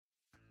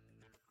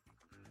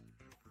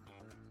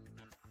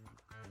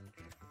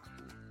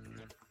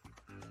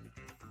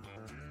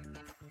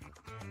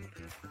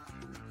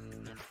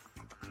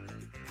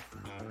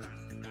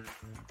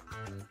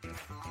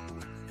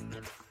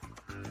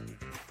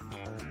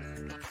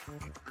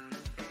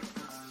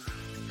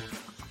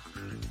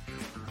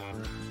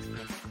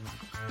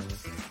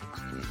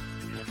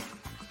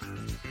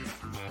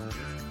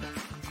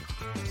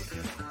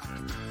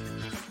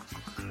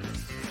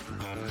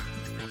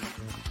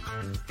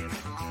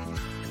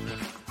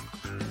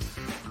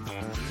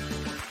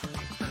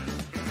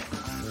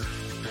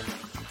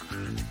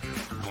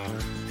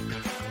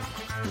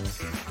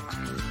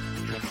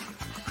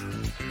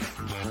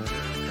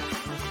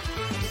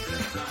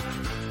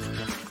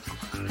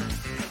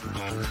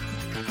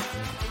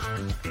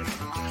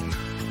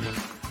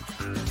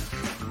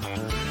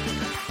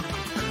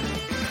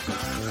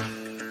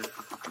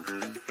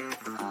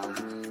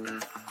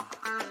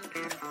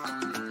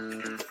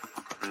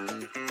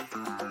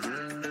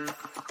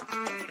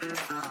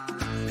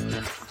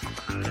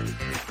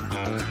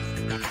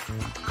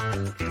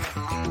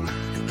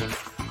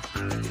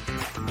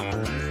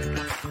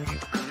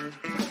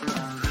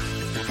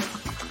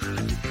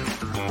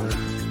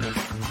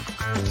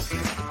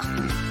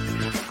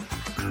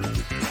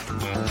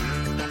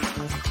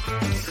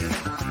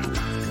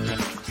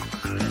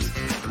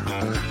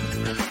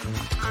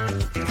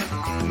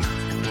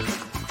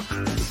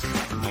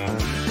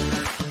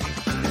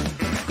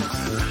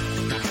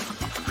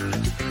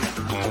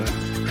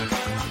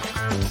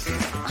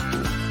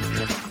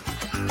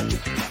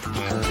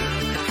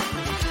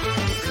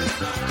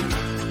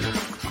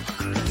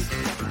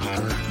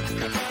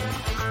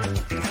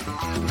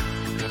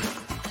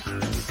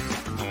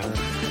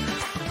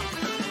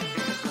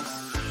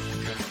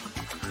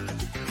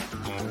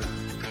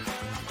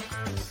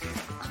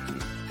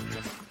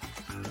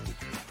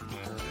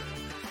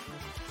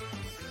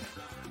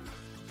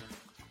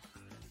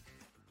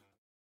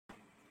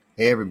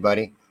Hey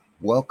everybody,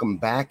 welcome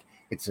back.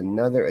 It's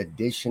another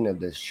edition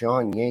of the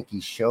Sean Yankee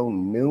Show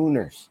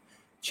Nooners.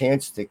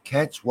 Chance to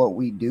catch what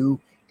we do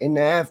in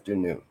the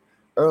afternoon,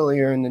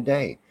 earlier in the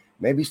day.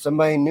 Maybe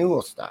somebody new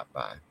will stop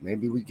by.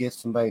 Maybe we get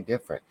somebody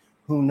different.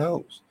 Who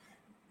knows?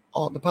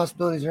 All the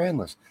possibilities are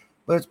endless.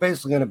 But it's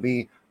basically going to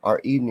be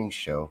our evening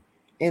show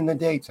in the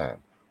daytime.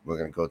 We're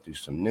going to go through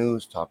some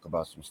news, talk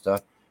about some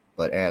stuff,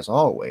 but as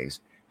always,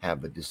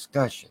 have a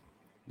discussion.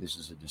 This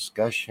is a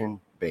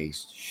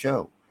discussion-based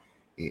show.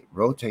 It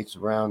rotates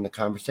around the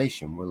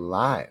conversation. We're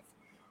live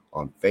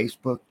on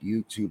Facebook,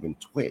 YouTube, and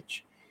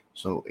Twitch.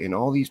 So in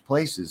all these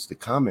places, the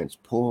comments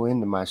pull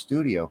into my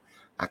studio.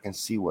 I can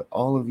see what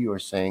all of you are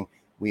saying.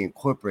 We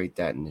incorporate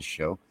that in the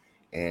show,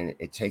 and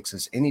it takes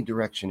us any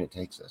direction it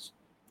takes us.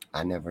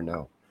 I never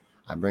know.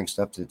 I bring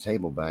stuff to the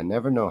table, but I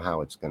never know how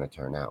it's going to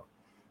turn out.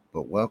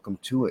 But welcome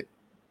to it.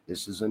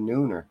 This is a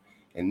nooner,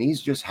 and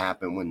these just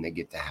happen when they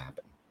get to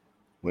happen,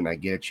 when I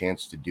get a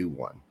chance to do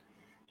one.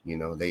 You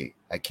know,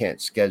 I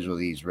can't schedule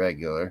these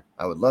regular.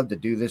 I would love to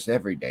do this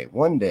every day.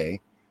 One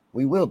day,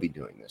 we will be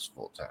doing this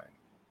full time.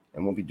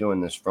 And we'll be doing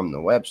this from the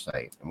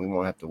website. And we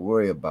won't have to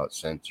worry about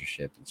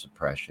censorship and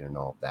suppression and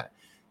all of that.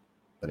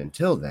 But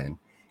until then,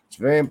 it's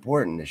very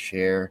important to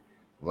share,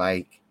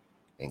 like,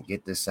 and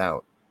get this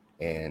out.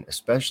 And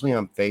especially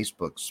on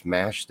Facebook,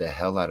 smash the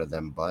hell out of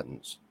them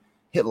buttons.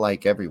 Hit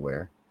like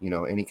everywhere. You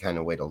know, any kind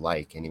of way to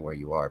like anywhere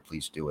you are,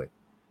 please do it.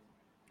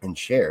 And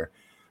share.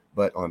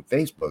 But on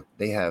Facebook,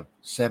 they have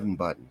 7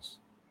 buttons,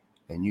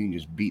 and you can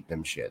just beat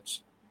them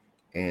shits.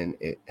 And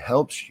it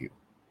helps you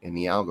in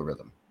the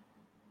algorithm,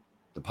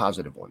 the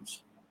positive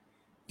ones,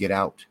 get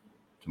out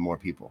to more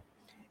people.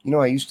 You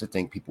know, I used to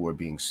think people were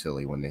being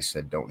silly when they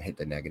said don't hit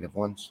the negative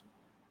ones.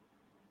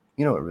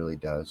 You know, it really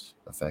does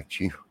affect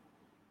you.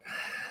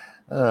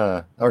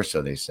 Or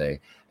so they say.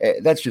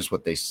 That's just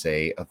what they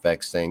say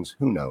affects things.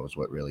 Who knows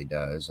what really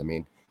does? I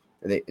mean,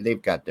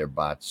 they've got their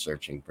bots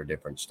searching for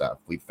different stuff.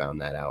 We found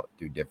that out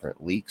through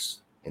different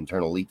leaks,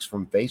 internal leaks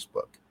from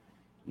Facebook.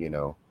 You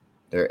know,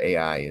 their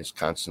AI is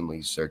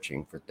constantly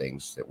searching for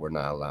things that we're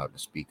not allowed to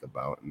speak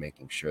about and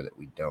making sure that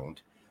we don't,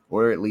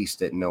 or at least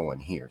that no one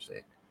hears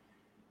it.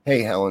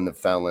 Hey, Helen the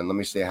Felon, let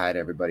me say hi to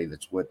everybody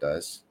that's with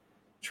us.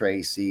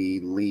 Tracy,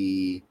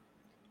 Lee,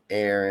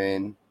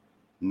 Aaron,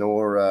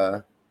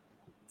 Nora.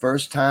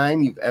 First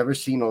time you've ever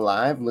seen a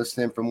live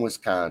listening from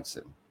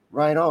Wisconsin.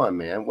 Right on,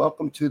 man.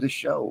 Welcome to the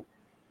show.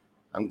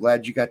 I'm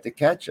glad you got to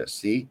catch us.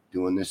 See,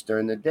 doing this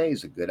during the day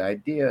is a good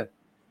idea.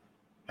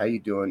 How you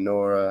doing,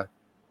 Nora?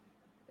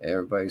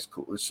 Everybody's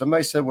cool.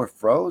 Somebody said we're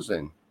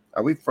frozen.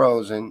 Are we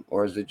frozen,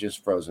 or is it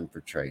just frozen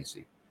for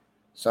Tracy?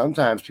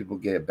 Sometimes people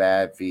get a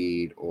bad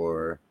feed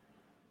or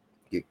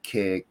get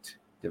kicked,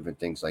 different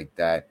things like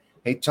that.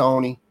 Hey,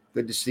 Tony.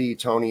 Good to see you,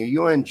 Tony. Are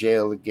you in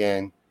jail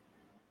again?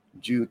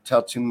 Did you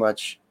tell too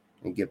much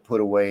and get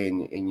put away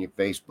in your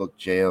Facebook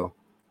jail?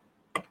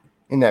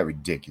 Isn't that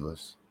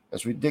ridiculous?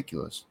 That's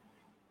ridiculous.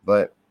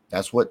 But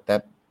that's what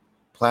that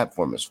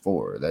platform is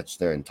for. That's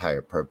their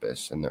entire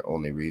purpose and their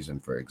only reason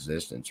for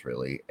existence,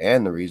 really,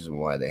 and the reason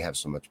why they have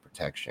so much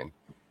protection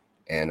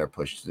and are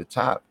pushed to the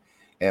top,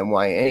 and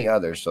why any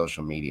other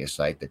social media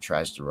site that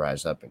tries to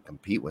rise up and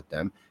compete with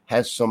them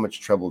has so much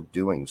trouble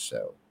doing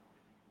so,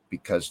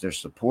 because they're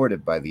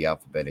supported by the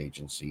alphabet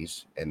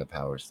agencies and the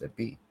powers that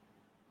be.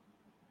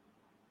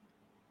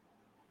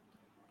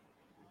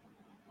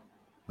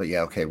 But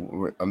yeah, okay,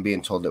 I'm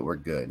being told that we're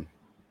good.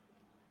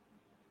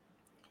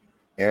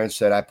 Aaron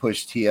said, I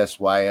pushed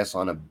TSYS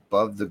on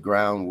Above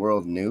Ground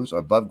World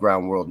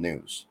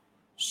News.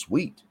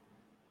 Sweet.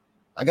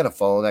 I got to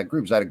follow that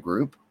group. Is that a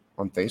group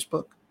on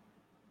Facebook?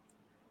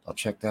 I'll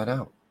check that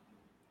out.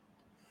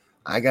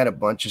 I got a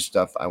bunch of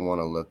stuff I want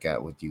to look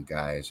at with you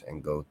guys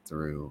and go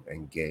through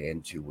and get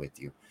into with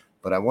you.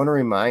 But I want to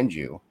remind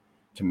you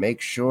to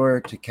make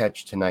sure to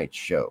catch tonight's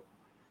show.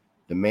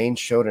 The main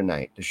show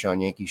tonight, the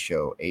Sean Yankee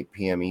Show, 8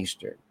 p.m.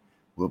 Eastern,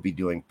 we'll be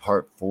doing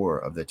part 4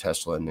 of the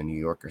Tesla and the New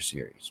Yorker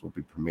series. We'll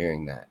be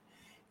premiering that.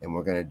 And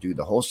we're going to do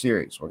the whole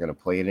series. We're going to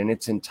play it in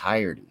its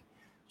entirety.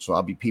 So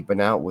I'll be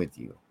peeping out with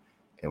you.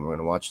 And we're going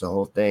to watch the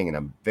whole thing. And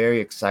I'm very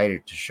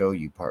excited to show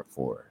you part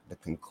 4, the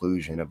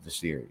conclusion of the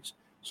series.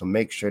 So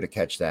make sure to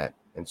catch that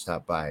and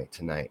stop by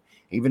tonight.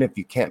 Even if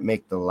you can't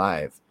make the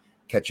live,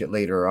 catch it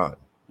later on.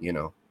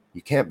 You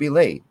can't be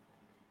late.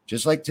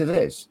 Just like to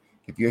this.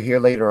 If you're here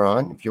later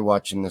on, if you're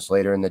watching this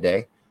later in the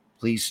day,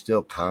 please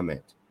still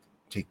comment,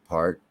 take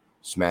part,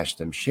 smash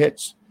them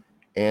shits,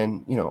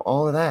 and,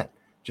 all of that.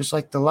 Just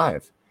like the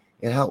live.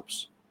 It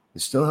helps.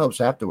 It still helps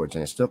afterwards,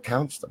 and it still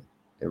counts them.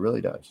 It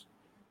really does.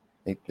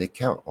 They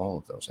count all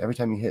of those. Every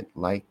time you hit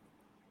like,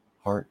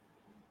 heart,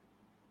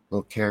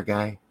 little care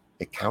guy,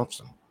 it counts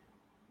them.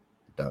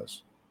 It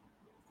does.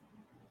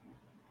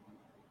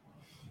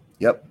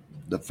 Yep,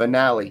 the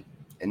finale.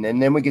 And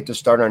then we get to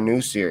start our new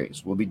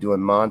series. We'll be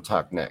doing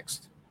Montauk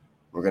next.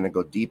 We're going to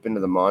go deep into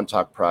the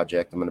Montauk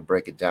project. I'm going to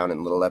break it down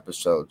in little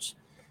episodes,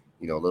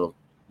 little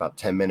about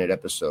 10-minute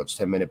episodes,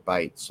 10-minute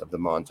bites of the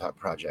Montauk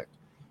project.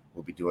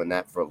 We'll be doing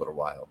that for a little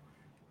while.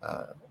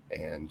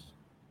 And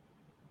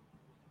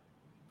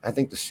I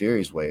think the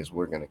series way is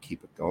we're going to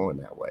keep it going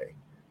that way.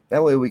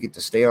 That way we get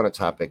to stay on a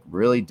topic,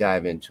 really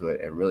dive into it,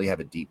 and really have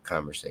a deep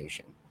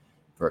conversation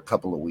for a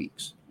couple of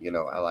weeks.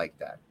 I like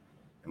that.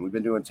 And we've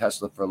been doing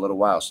Tesla for a little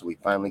while, so we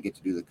finally get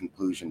to do the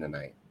conclusion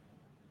tonight.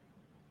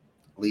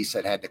 Lee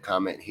said had to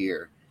comment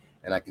here,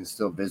 and I can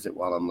still visit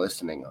while I'm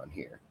listening on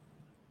here.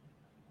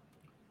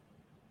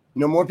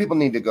 More people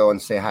need to go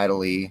and say hi to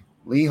Lee.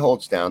 Lee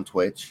holds down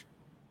Twitch.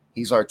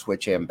 He's our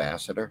Twitch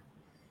ambassador.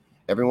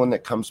 Everyone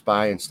that comes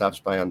by and stops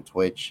by on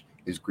Twitch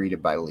is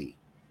greeted by Lee.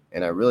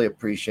 And I really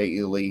appreciate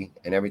you, Lee,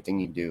 and everything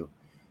you do.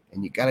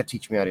 And you got to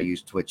teach me how to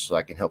use Twitch so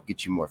I can help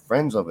get you more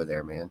friends over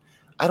there, man.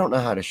 I don't know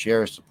how to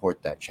share or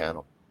support that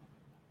channel.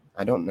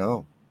 I don't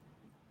know.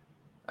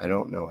 I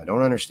don't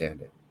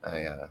understand it.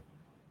 I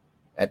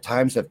at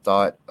times have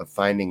thought of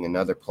finding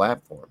another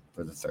platform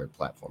for the third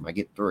platform. I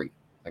get 3.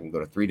 I can go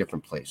to 3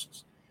 different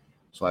places.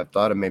 So I've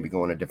thought of maybe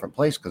going to a different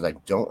place because I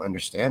don't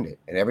understand it.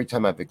 And every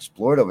time I've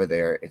explored over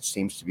there, it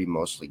seems to be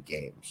mostly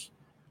games.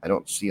 I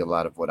don't see a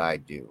lot of what I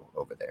do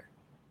over there.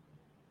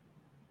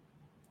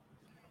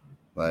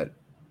 But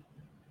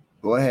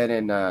go ahead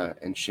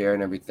and share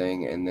and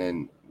everything, and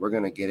then we're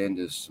going to get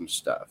into some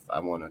stuff. I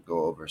want to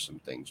go over some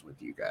things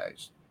with you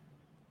guys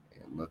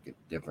and look at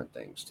different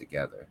things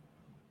together.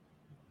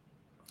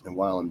 And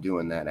while I'm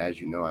doing that,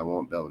 as you know, I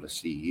won't be able to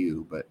see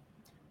you, but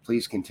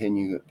please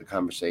continue the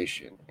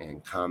conversation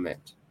and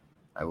comment.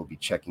 I will be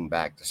checking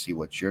back to see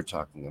what you're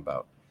talking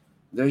about.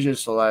 There's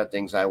just a lot of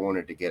things I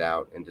wanted to get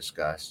out and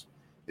discuss,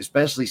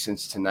 especially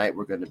since tonight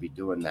we're going to be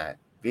doing that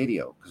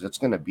video, because it's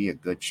going to be a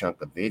good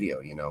chunk of video.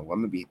 I'm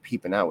going to be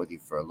peeping out with you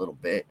for a little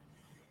bit,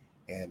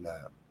 and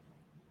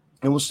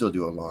we'll still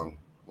do a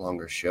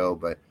longer show.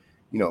 But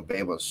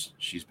Babe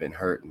she's been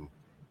hurting,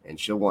 and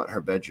she'll want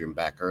her bedroom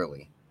back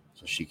early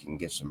so she can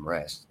get some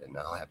rest, and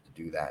I'll have to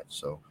do that.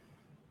 So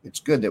it's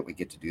good that we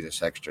get to do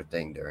this extra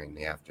thing during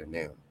the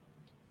afternoon.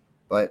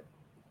 But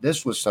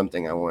this was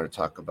something I want to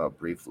talk about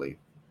briefly,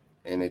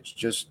 and it's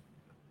just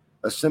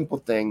a simple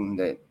thing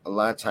that a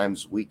lot of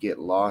times we get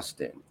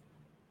lost in.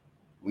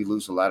 We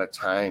lose a lot of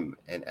time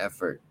and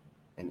effort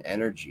and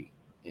energy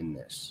in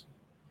this.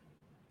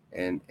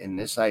 And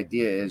this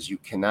idea is you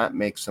cannot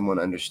make someone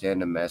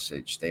understand a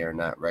message they are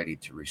not ready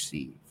to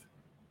receive.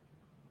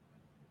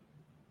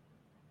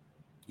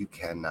 You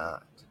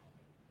cannot.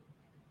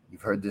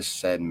 You've heard this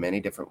said many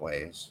different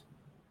ways,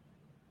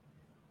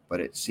 but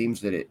it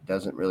seems that it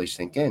doesn't really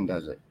sink in,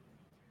 does it?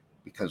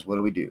 Because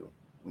what do?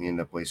 We end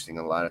up wasting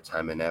a lot of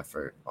time and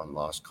effort on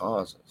lost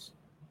causes.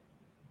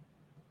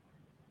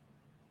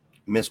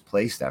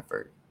 Misplaced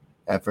effort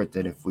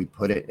that if we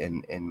put it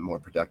in more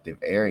productive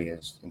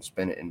areas and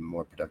spend it in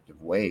more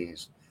productive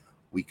ways,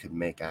 we could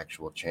make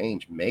actual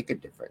change, make a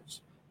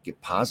difference,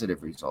 get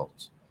positive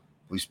results.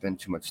 We spend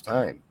too much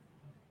time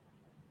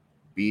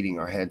beating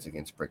our heads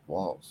against brick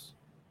walls.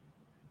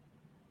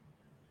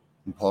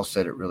 And Paul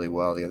said it really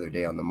well the other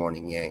day on the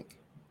Morning Yank.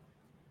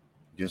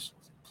 Just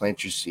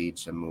plant your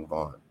seeds and move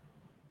on.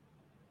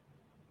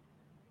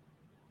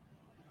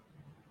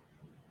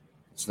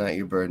 It's not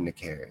your burden to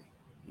carry,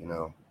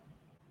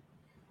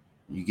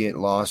 You get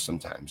lost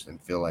sometimes and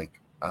feel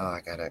like, I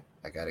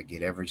gotta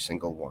get every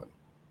single one.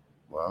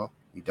 Well,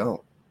 you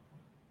don't.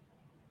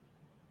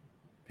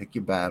 Pick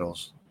your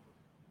battles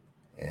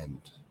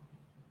and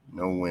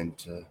know when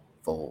to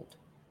fold,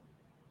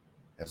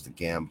 as the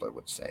gambler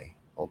would say,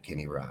 old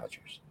Kenny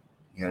Rogers.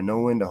 You gotta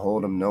know when to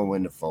hold them, know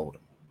when to fold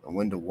them, know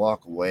when to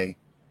walk away,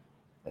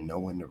 and know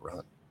when to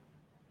run.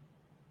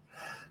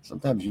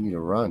 Sometimes you need to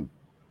run.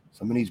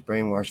 Some of these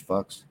brainwashed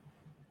fucks,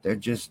 they're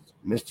just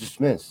Mr.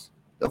 Smiths.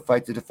 They'll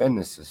fight to defend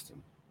the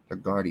system. They're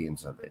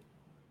guardians of it.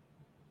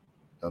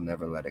 They'll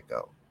never let it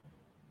go.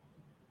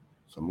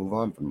 So move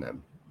on from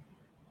them.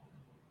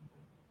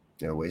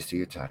 They're a waste of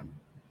your time.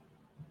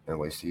 They're a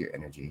waste of your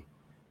energy.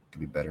 It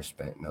could be better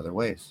spent in other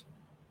ways.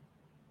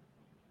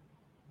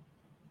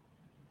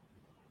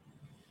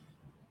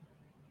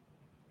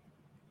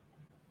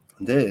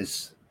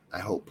 This, I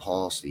hope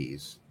Paul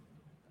sees.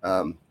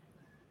 Um,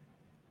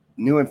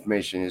 New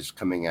information is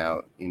coming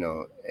out,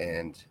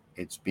 and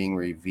it's being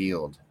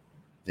revealed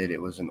that it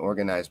was an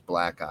organized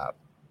black op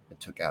that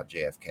took out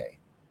JFK,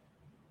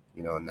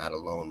 not a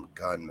lone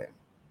gunman,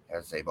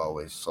 as they've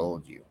always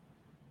sold you.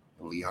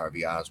 Lee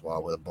Harvey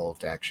Oswald with a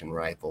bolt action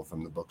rifle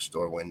from the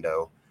bookstore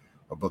window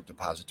or book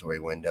depository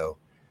window,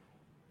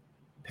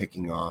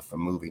 picking off a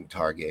moving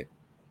target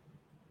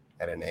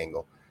at an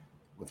angle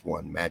with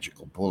one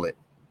magical bullet,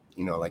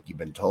 like you've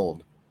been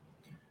told.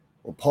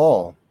 Well,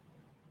 Paul,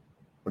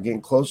 we're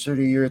getting closer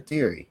to your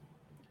theory.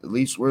 At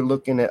least we're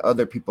looking at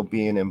other people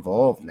being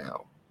involved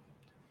now.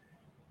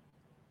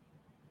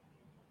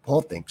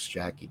 Paul thinks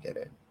Jackie did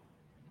it.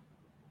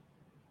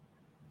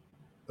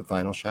 The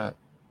final shot?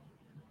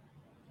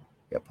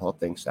 Yeah, Paul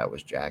thinks that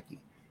was Jackie.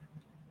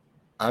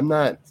 I'm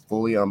not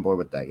fully on board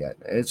with that yet.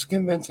 It's a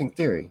convincing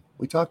theory.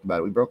 We talked about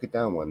it. We broke it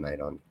down one night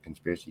on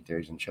Conspiracy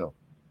Theories and Chill.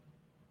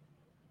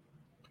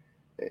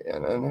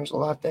 And there's a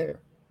lot there.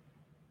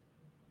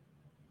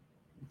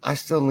 I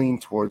still lean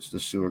towards the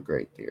sewer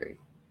grate theory,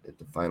 that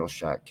the final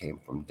shot came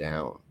from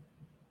down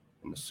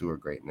in the sewer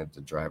grate and that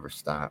the driver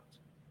stopped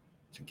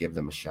to give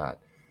them a shot.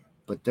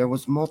 But there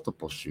was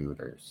multiple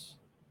shooters.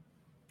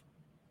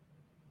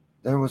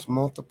 There was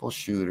multiple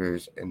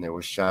shooters and there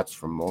were shots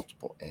from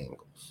multiple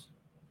angles.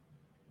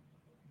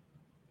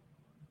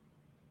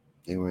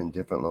 They were in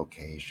different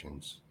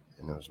locations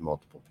and there was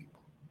multiple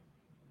people.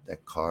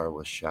 That car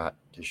was shot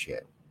to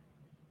shit.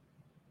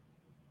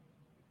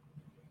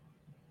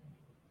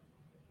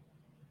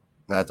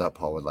 And I thought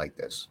Paul would like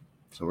this.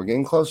 So we're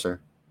getting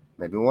closer.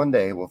 Maybe one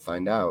day we'll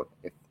find out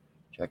if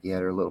Jackie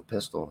had her little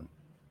pistol and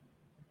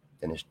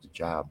finished the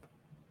job.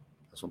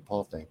 That's what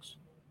Paul thinks.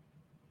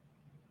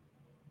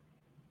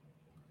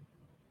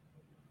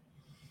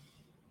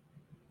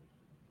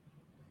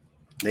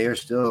 They are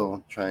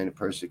still trying to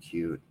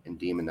persecute and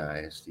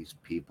demonize these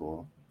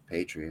people,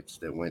 patriots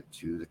that went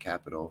to the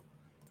Capitol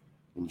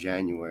in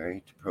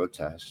January to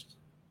protest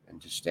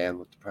and to stand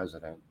with the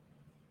president.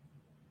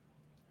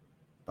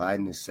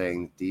 Biden is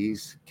saying that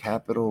these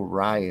Capitol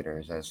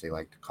rioters, as they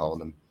like to call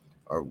them,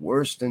 are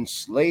worse than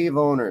slave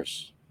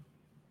owners.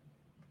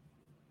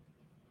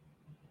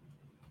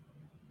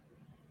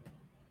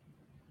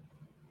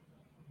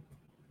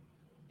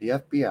 The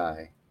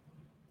FBI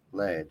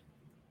led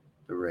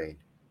the raid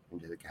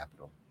into the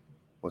Capitol,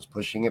 was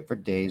pushing it for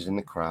days in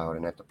the crowd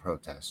and at the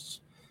protests.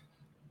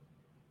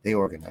 They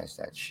organized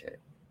that shit.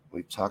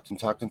 We've talked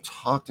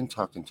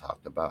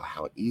about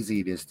how easy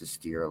it is to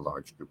steer a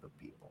large group of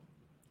people.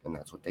 And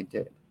that's what they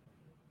did.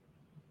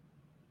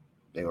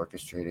 They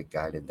orchestrated,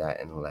 guided that,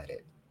 and led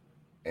it.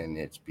 And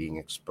it's being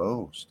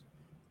exposed.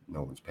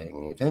 No one's paying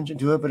any attention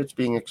to it, but it's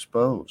being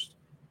exposed.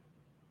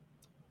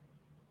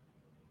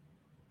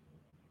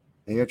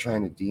 They are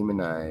trying to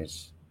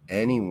demonize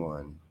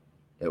anyone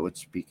that would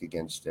speak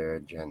against their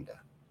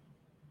agenda.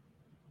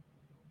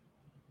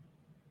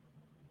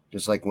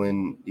 Just like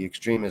when the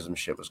extremism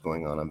shit was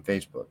going on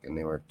Facebook and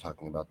they were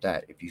talking about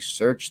that. If you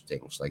search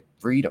things like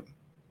freedom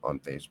on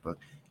Facebook,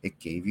 it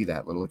gave you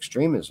that little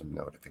extremism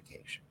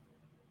notification.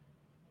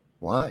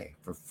 Why?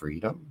 For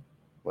freedom?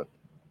 What?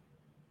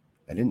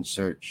 I didn't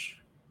search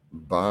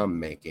bomb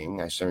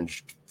making. I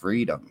searched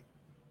freedom.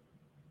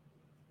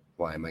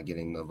 Why am I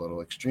getting the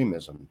little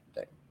extremism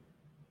thing?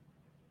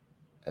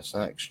 That's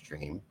not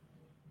extreme,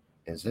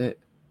 is it?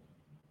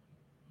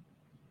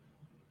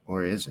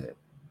 Or is it?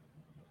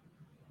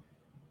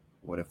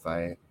 What if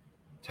I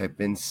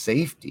type in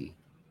safety?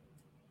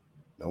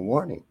 No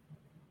warning.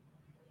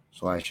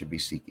 So I should be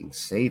seeking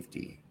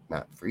safety,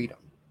 not freedom.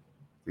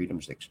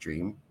 Freedom's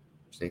extreme.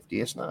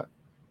 Safety is not.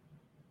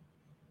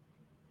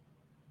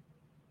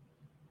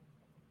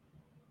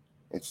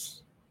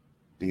 It's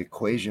the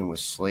equation with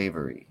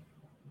slavery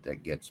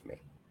that gets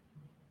me.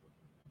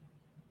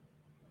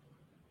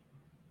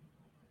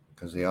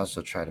 Because they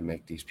also try to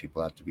make these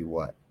people out to be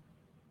what?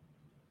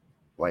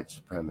 White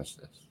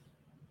supremacists,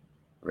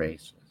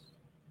 racist.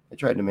 They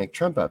tried to make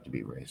Trump out to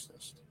be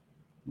racist.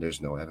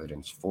 There's no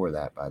evidence for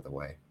that, by the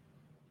way.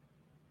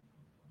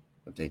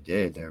 But they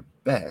did their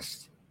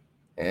best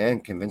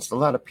and convinced a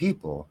lot of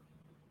people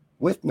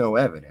with no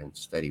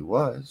evidence that he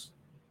was.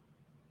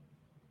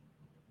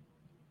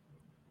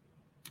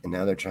 And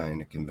now they're trying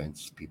to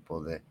convince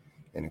people that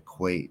and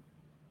equate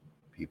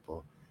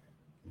people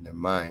in their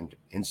mind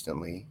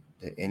instantly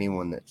that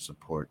anyone that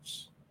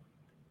supports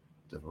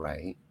the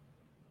right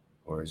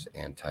or is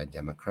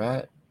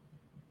anti-democrat,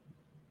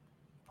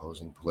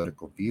 opposing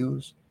political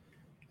views,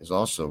 is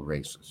also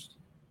racist.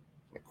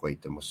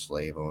 Equate them with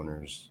slave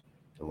owners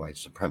and white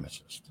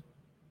supremacists.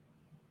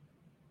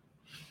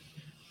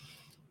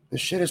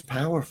 This shit is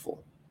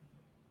powerful.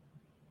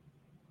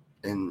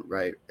 And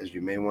right, as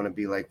you may want to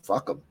be like,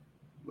 fuck them.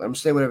 Let them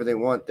say whatever they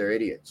want. They're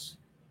idiots.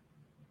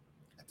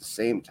 At the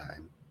same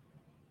time,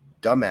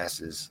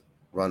 dumbasses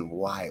run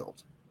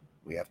wild.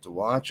 We have to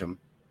watch them.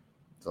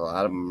 A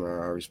lot of them are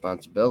our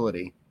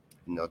responsibility,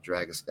 and they'll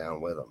drag us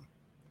down with them.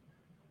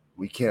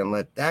 We can't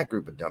let that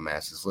group of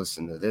dumbasses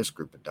listen to this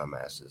group of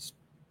dumbasses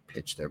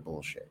pitch their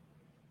bullshit.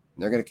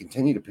 And they're going to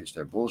continue to pitch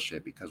their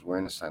bullshit because we're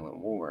in a silent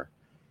war,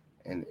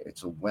 and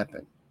it's a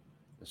weapon.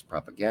 This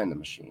propaganda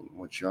machine,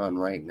 what you're on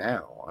right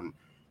now, on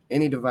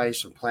any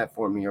device or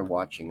platform you're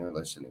watching or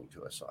listening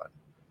to us on,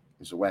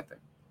 is a weapon.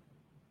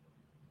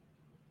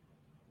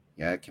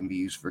 Yeah, it can be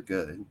used for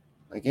good,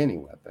 like any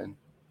weapon,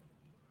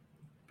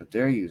 but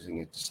they're using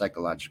it to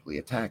psychologically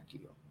attack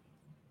you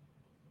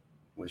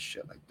with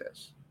shit like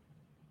this,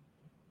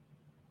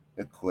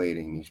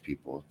 equating these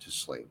people to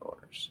slave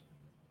owners.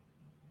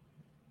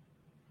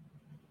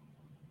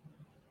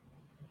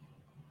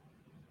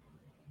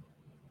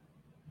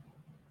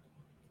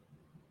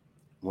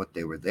 What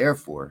they were there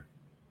for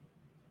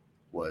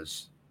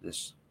was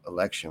this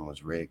election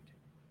was rigged.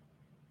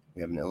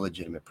 We have an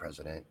illegitimate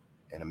president,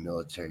 and a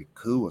military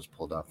coup was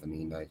pulled off in the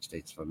United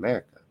States of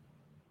America.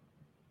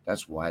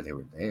 That's why they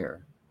were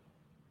there.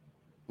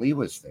 Lee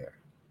was there.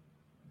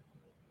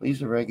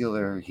 Lee's a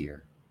regular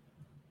here.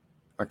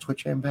 Our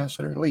Twitch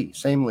ambassador, Lee,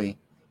 same Lee,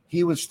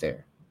 he was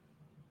there.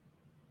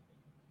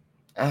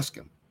 Ask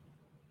him.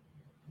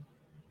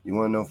 You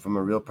want to know from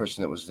a real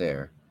person that was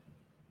there?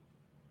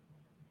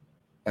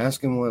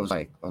 Ask him what it was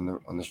like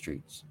on the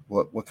streets.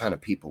 What kind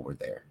of people were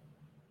there?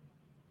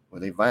 Were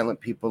they violent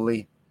people,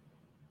 Lee?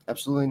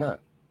 Absolutely not.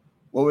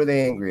 What were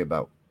they angry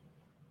about?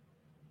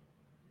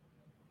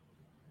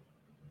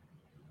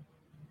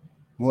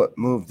 What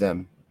moved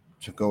them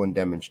to go and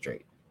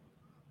demonstrate?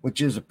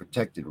 Which is a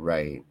protected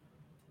right,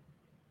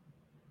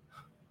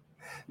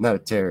 not a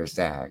terrorist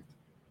act.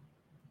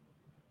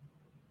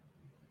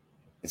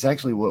 It's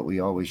actually what we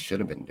always should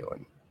have been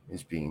doing,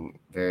 is being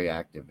very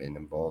active and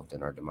involved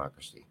in our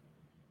democracy.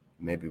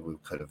 Maybe we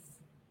could have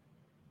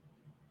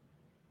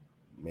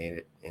made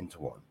it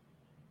into one.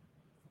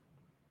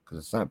 Because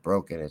it's not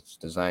broken, it's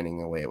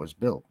designing the way it was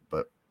built.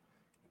 But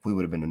if we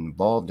would have been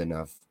involved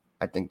enough,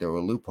 I think there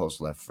were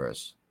loopholes left for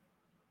us.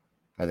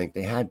 I think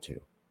they had to.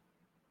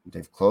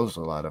 They've closed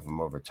a lot of them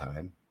over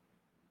time.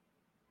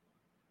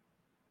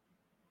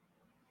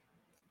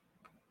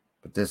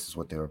 But this is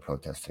what they were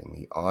protesting.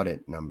 The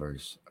audit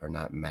numbers are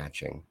not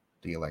matching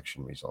the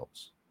election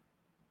results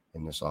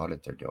in this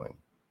audit they're doing.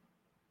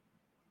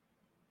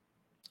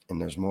 And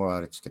there's more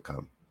audits to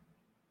come.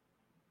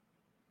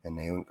 And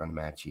they aren't going to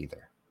match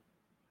either.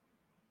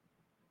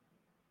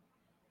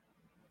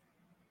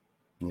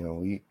 You know,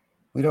 we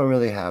don't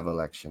really have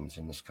elections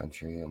in this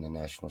country on the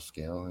national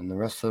scale, and the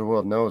rest of the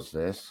world knows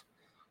this.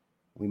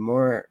 We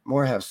more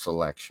have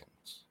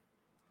selections.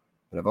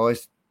 But I've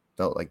always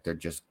felt like they're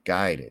just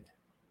guided,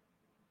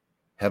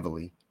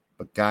 heavily,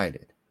 but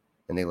guided,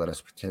 and they let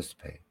us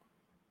participate.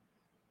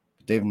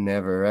 But they've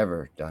never,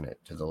 ever done it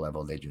to the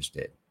level they just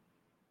did.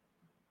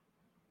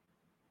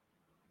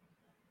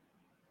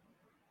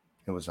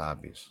 It was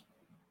obvious.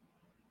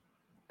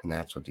 And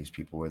that's what these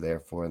people were there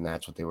for, and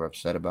that's what they were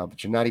upset about.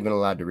 But you're not even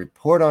allowed to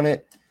report on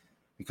it,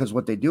 because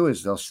what they do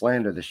is they'll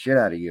slander the shit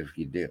out of you if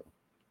you do.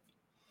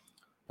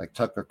 Like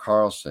Tucker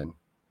Carlson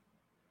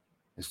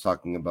is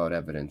talking about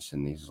evidence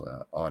in these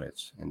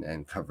audits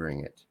and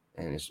covering it,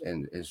 and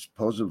is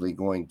supposedly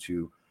going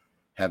to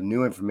have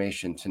new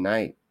information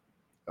tonight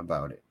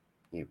about it,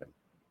 even.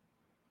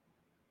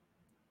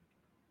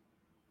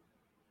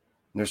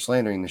 And they're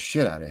slandering the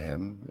shit out of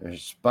him. They're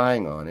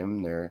spying on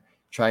him. They're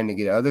trying to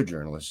get other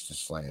journalists to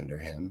slander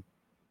him.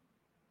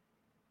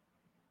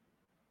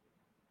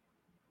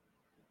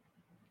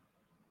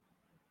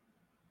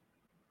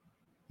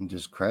 And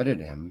discredit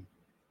him.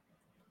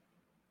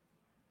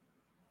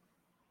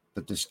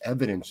 But this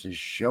evidence is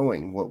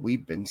showing what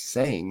we've been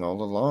saying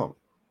all along,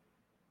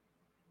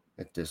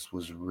 that this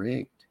was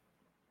rigged.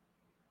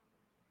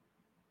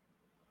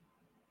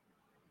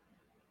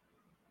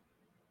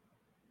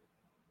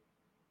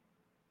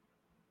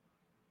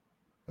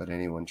 But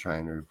anyone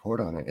trying to report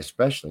on it,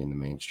 especially in the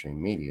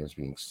mainstream media, is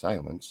being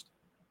silenced.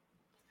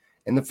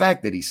 And the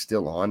fact that he's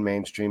still on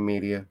mainstream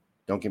media,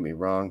 don't get me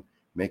wrong,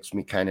 makes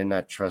me kind of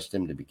not trust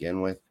him to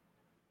begin with.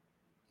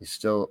 He's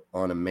still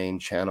on a main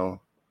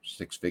channel,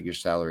 6-figure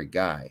salary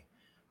guy.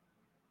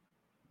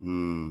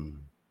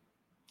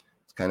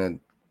 It's kind of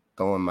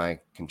throwing my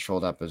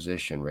controlled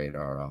opposition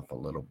radar off a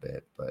little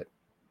bit, but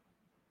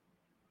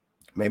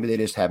maybe they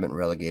just haven't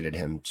relegated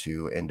him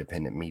to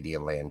independent media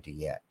land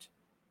yet.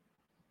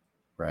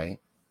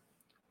 Right?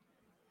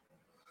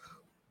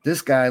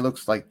 This guy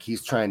looks like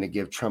he's trying to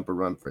give Trump a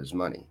run for his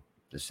money.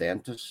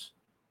 DeSantis,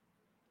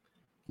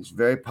 he's a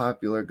very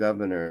popular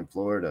governor in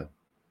Florida,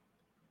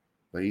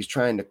 but he's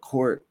trying to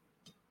court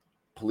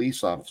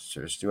police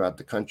officers throughout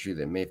the country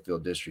that may feel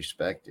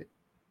disrespected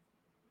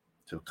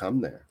to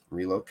come there,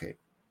 relocate,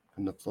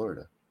 come to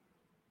Florida.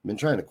 I've been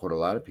trying to court a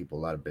lot of people,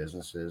 a lot of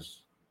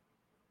businesses.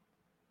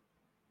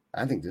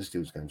 I think this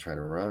dude's going to try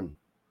to run.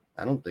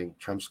 I don't think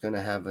Trump's going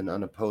to have an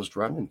unopposed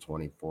run in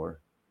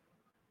 24,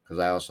 because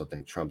I also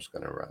think Trump's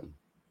going to run.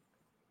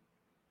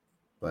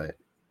 But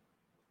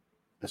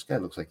this guy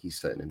looks like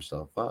he's setting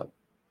himself up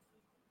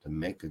to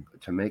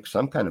make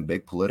some kind of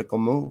big political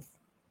move,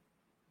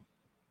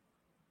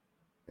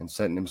 and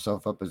setting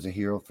himself up as a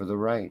hero for the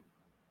right.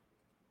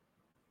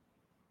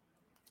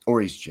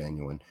 Or he's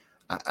genuine.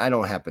 I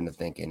don't happen to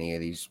think any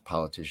of these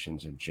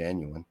politicians are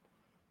genuine,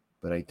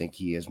 but I think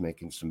he is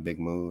making some big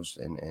moves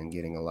and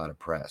getting a lot of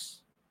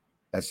press.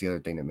 That's the other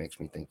thing that makes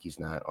me think he's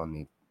not on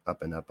the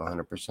up and up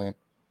 100%.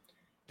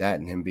 That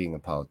and him being a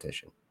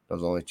politician. Those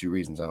are the only two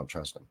reasons I don't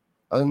trust him.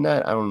 Other than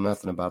that, I don't know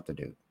nothing about the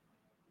dude.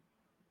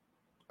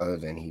 Other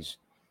than he's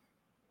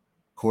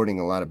courting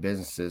a lot of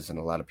businesses and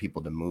a lot of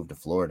people to move to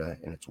Florida,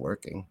 and it's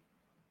working.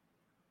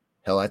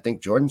 Hell, I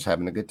think Jordan's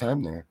having a good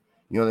time there.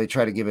 They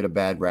try to give it a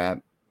bad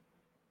rap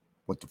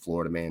with the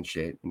Florida man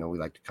shit. We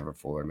like to cover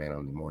Florida man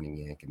on the morning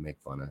yank and make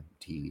fun of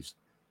tease.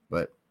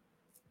 But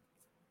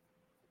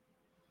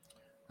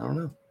I don't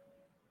know.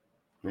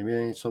 Maybe it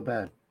ain't so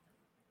bad.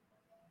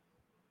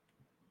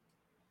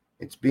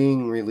 It's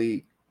being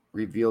really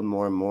revealed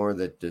more and more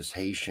that this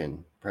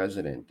Haitian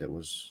president that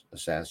was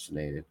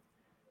assassinated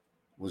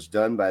was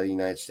done by the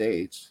United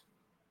States.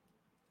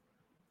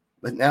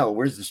 But now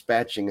we're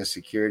dispatching a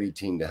security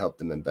team to help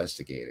them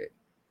investigate it.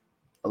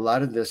 A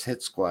lot of this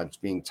hit squad's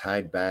being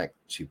tied back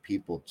to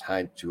people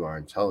tied to our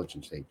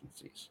intelligence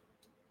agencies.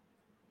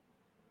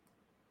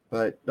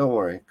 But don't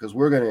worry, because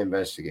we're going to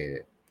investigate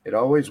it. It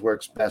always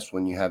works best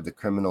when you have the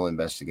criminal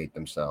investigate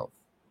themselves.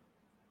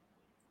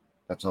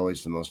 That's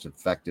always the most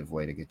effective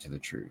way to get to the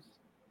truth.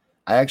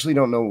 I actually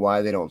don't know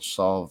why they don't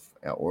solve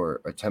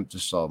or attempt to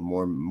solve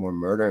more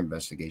murder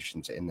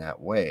investigations in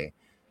that way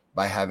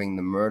by having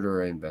the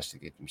murderer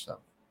investigate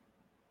themselves.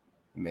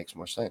 It makes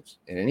more sense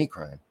in any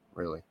crime,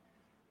 really.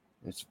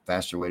 It's a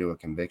faster way to a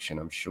conviction,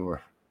 I'm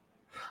sure.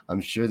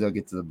 I'm sure they'll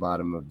get to the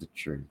bottom of the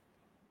truth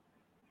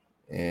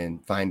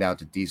and find out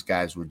that these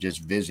guys were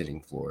just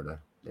visiting Florida.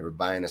 They were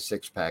buying a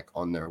six-pack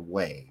on their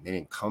way. They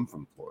didn't come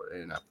from Florida.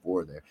 They're not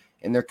for there.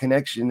 And their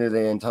connection to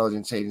the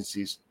intelligence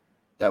agencies,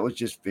 that was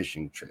just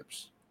fishing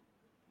trips.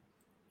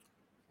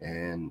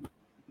 And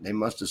they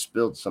must have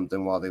spilled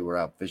something while they were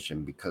out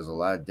fishing because a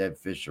lot of dead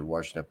fish are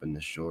washing up in the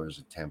shores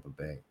of Tampa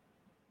Bay.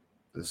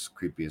 This is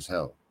creepy as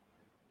hell.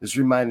 This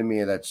reminded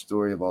me of that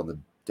story of all the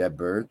dead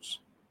birds.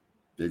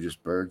 They're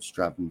just birds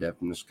dropping dead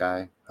from the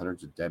sky.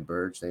 Hundreds of dead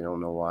birds. They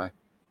don't know why.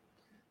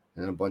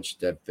 And a bunch of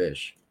dead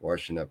fish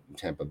washing up in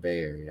Tampa Bay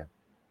area.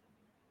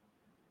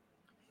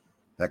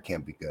 That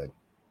can't be good.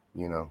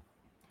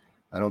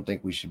 I don't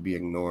think we should be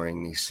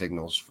ignoring these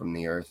signals from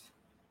the earth.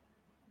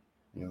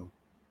 I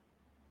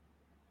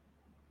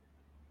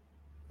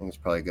think it's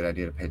probably a good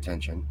idea to pay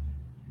attention.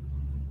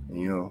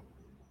 And,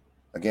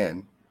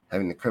 again,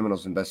 having the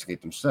criminals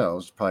investigate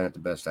themselves is probably not the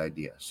best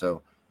idea.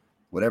 So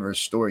whatever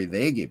story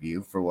they give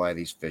you for why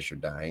these fish are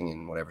dying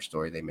and whatever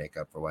story they make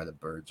up for why the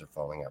birds are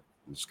falling up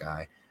in the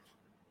sky,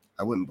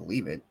 I wouldn't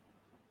believe it.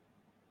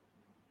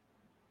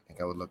 I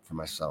think I would look for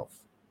myself.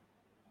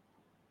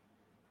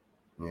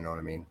 You know what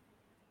I mean?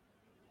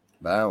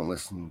 But I don't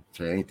listen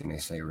to anything they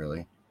say,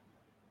 really,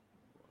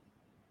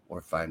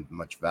 or find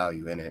much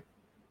value in it.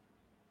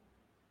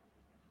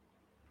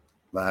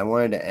 But I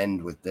wanted to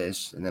end with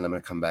this, and then I'm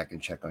going to come back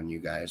and check on you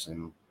guys,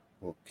 and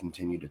we'll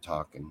continue to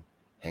talk and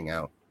hang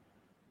out.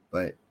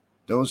 But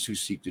those who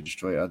seek to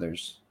destroy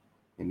others,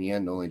 in the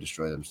end, only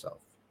destroy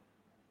themselves.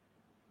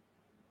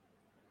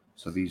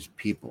 So these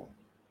people,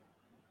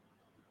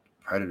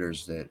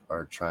 predators that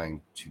are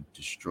trying to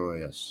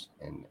destroy us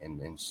and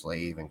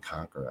enslave and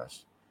conquer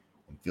us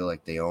and feel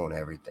like they own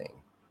everything,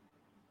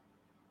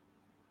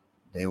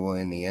 they will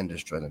in the end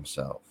destroy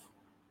themselves.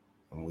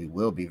 And we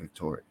will be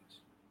victorious,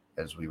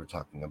 as we were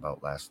talking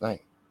about last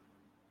night.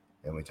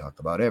 And we talk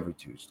about every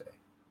Tuesday,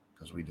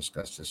 because we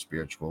discuss the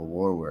spiritual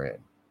war we're in.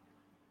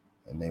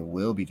 And they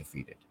will be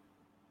defeated.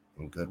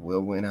 And good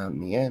will win out in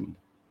the end.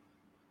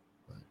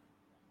 But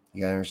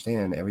you gotta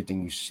understand,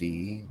 everything you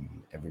see,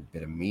 and every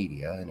bit of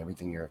media, and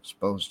everything you're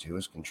exposed to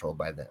is controlled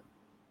by them.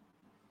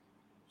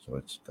 So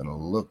it's gonna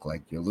look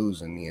like you're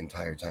losing the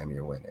entire time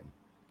you're winning.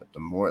 But the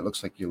more it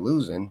looks like you're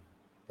losing,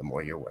 the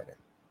more you're winning.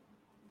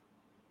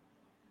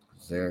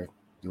 Because they're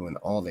doing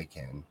all they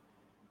can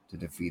to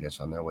defeat us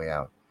on their way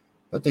out.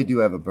 But they do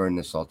have a burn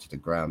this all to the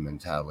ground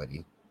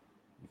mentality.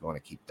 You want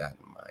to keep that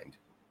in mind.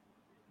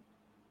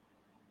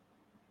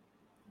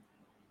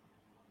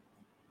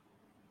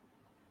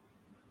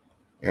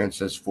 Aaron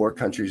says 4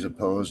 countries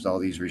opposed all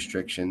these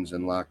restrictions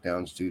and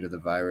lockdowns due to the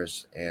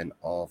virus, and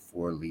all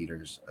 4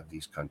 leaders of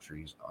these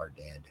countries are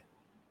dead.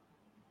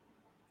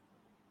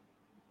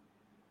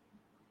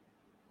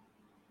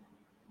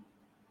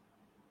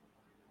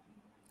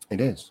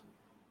 It is,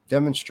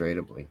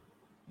 demonstrably.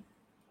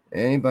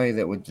 Anybody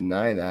that would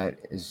deny that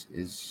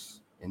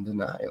is in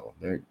denial.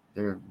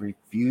 They're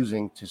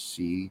refusing to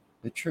see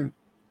the truth.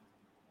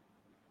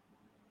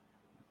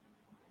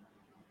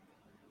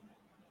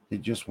 They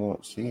just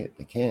won't see it.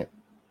 They can't.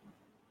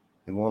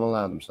 They won't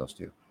allow themselves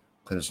to.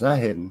 Because it's not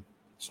hidden.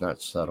 It's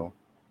not subtle.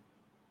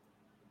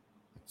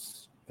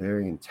 It's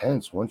very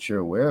intense. Once you're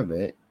aware of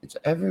it, it's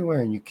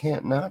everywhere and you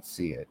can't not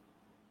see it.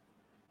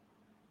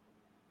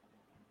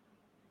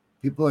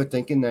 People are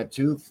thinking that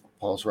too.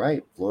 Paul's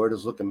right.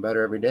 Florida's looking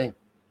better every day.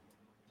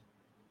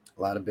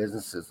 A lot of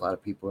businesses, a lot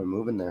of people are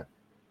moving there.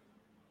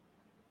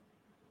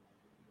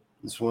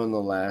 It's one of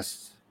the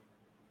last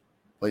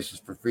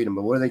places for freedom.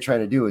 But what are they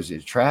trying to do? Is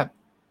it a trap?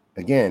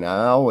 Again,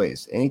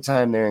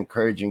 anytime they're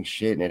encouraging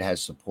shit and it has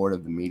support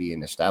of the media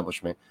and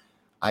establishment,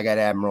 I got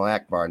Admiral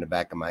Akbar in the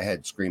back of my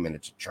head screaming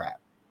it's a trap.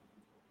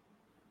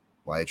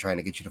 Why are they trying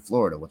to get you to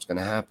Florida? What's going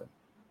to happen?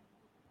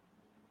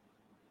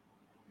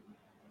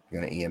 You're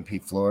going to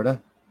EMP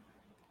Florida?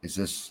 Is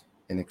this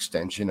an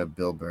extension of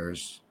Bill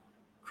Burr's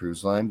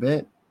cruise line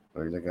bit?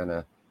 Or they're going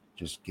to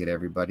just get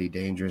everybody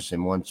dangerous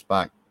in one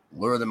spot,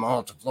 lure them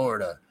all to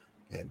Florida,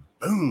 and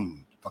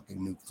boom, fucking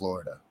nuke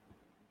Florida.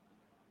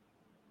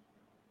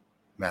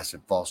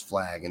 Massive false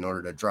flag in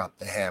order to drop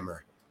the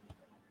hammer.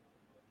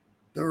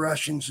 The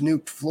Russians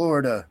nuked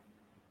Florida.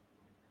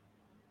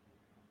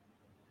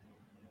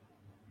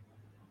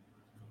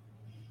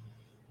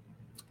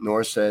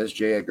 Noor says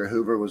J. Edgar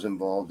Hoover was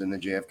involved in the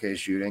JFK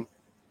shooting.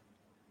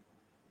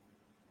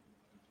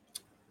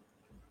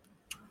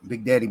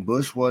 Big Daddy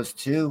Bush was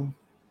too.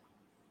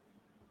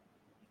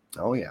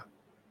 Oh, yeah.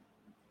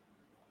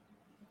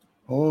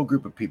 Whole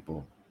group of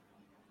people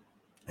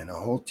and a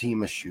whole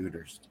team of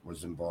shooters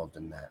was involved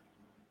in that.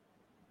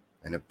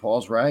 And if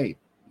Paul's right,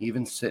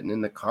 even sitting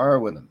in the car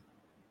with him.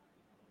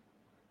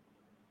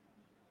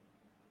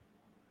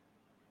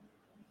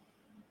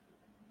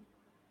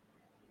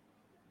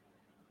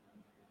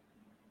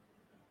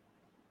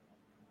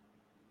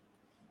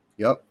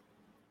 Yep,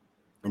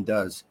 it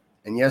does.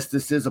 And yes,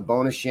 this is a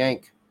bonus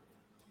yank.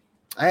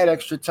 I had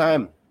extra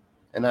time,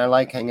 and I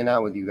like hanging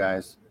out with you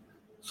guys.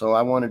 So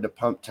I wanted to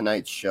pump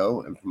tonight's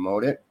show and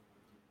promote it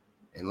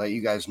and let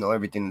you guys know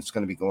everything that's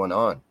going to be going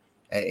on.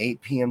 At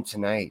 8 p.m.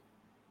 tonight,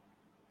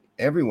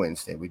 every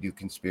Wednesday, we do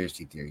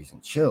conspiracy theories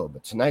and chill.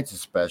 But tonight's a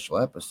special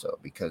episode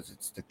because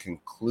it's the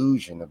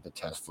conclusion of the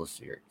Tesla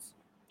series.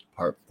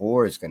 Part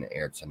 4 is going to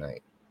air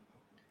tonight,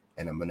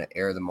 and I'm going to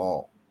air them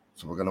all.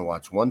 So we're going to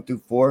watch 1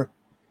 through 4,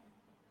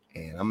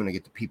 and I'm going to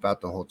get to peep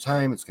out the whole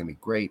time. It's going to be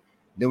great.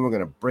 Then we're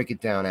going to break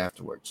it down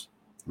afterwards,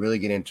 really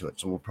get into it.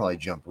 So we'll probably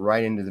jump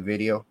right into the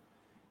video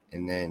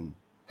and then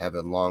have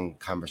a long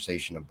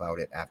conversation about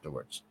it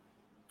afterwards.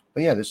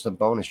 But yeah, this is a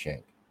bonus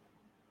yank,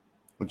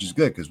 which is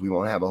good because we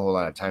won't have a whole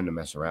lot of time to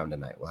mess around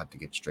tonight. We'll have to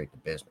get straight to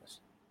business.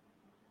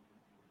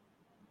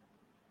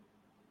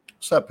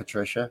 What's up,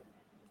 Patricia?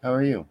 How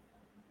are you?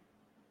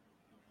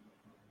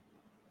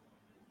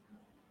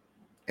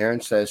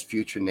 Aaron says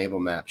future naval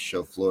maps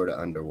show Florida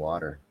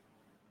underwater.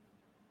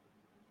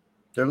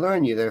 They're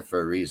luring you there for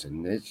a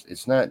reason.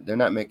 It's not. They're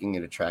not making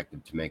it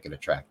attractive to make it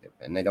attractive,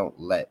 and they don't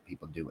let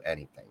people do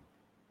anything.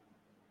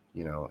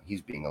 You know,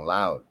 he's being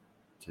allowed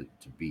to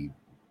be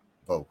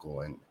vocal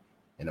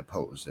and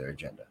oppose their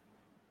agenda,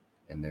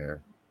 and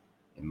they're,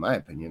 in my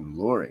opinion,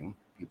 luring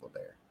people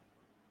there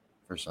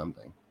for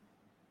something.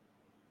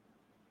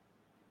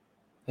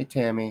 Hey,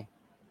 Tammy.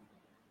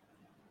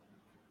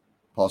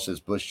 Paul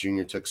says Bush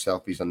Jr. took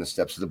selfies on the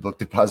steps of the book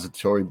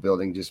depository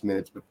building just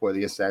minutes before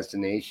the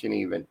assassination,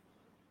 even.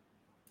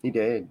 He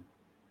did.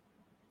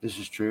 This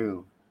is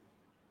true.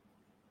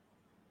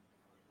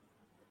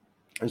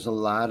 There's a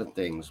lot of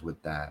things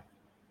with that.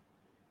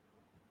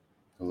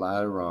 A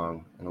lot of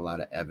wrong and a lot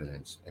of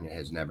evidence, and it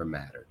has never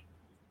mattered.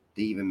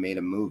 They even made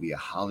a movie, a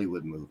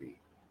Hollywood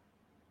movie,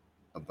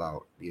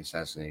 about the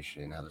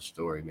assassination and how the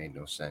story made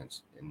no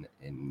sense.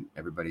 And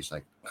everybody's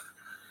like,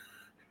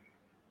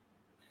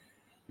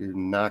 you're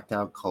knocked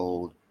out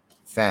cold,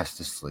 fast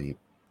asleep.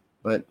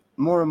 But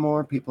more and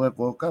more people have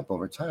woke up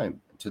over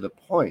time to the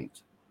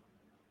point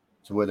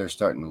to where they're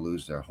starting to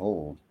lose their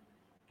hold,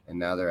 and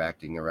now they're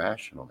acting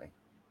irrationally.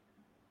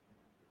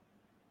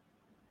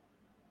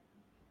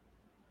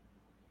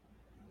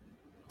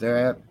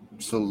 They're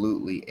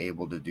absolutely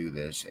able to do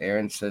this.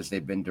 Aaron says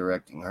they've been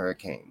directing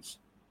hurricanes.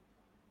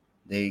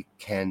 They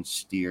can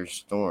steer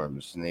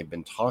storms, and they've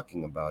been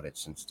talking about it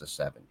since the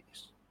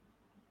 70s.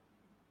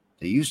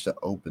 They used to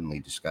openly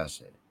discuss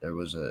it. There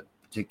was a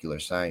particular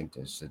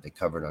scientist that they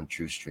covered on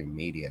True Stream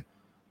Media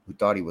who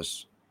thought he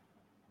was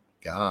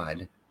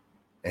God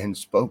and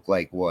spoke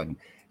like one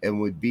and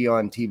would be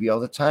on TV all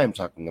the time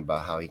talking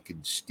about how he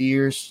could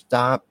steer,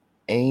 stop,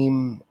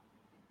 aim,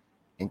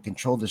 and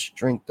control the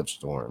strength of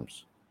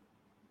storms.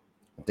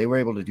 If they were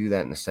able to do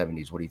that in the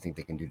 70s, what do you think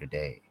they can do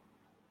today?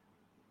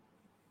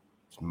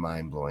 It's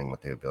mind-blowing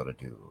what they would be able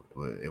to do.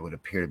 It would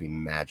appear to be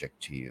magic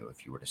to you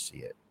if you were to see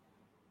it.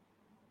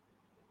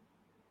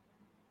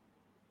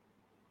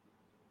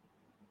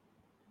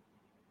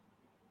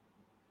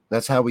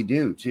 That's how we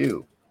do,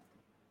 too.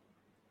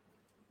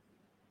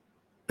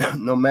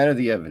 No matter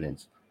the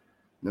evidence,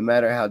 no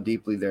matter how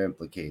deeply they're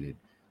implicated,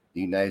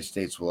 the United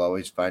States will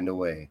always find a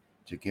way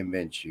to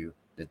convince you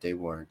that they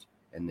weren't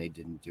and they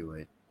didn't do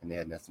it and they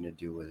had nothing to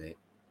do with it,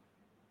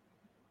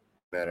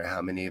 no matter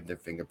how many of their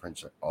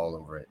fingerprints are all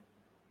over it.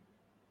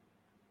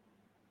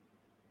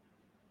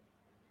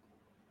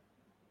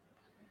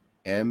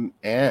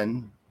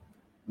 And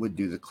would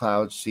do the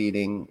cloud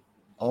seeding,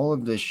 all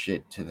of this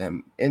shit to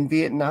them in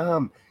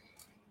Vietnam.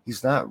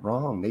 He's not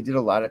wrong. They did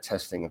a lot of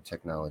testing of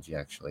technology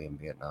actually in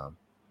Vietnam,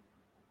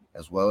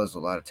 as well as a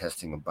lot of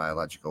testing of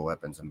biological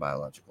weapons and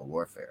biological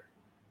warfare.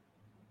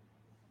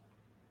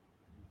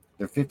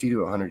 They're 50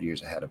 to 100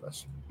 years ahead of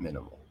us,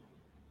 minimal.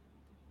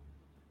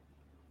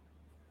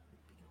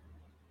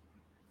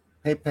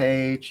 Hey,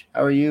 Paige.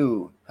 How are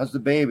you? How's the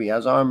baby?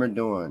 How's Armor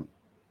doing?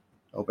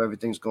 Hope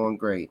everything's going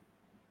great.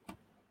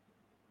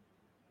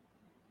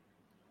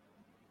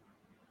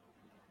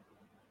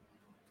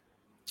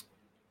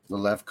 The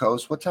left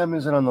coast? What time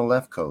is it on the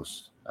left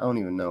coast? I don't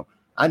even know.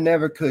 I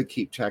never could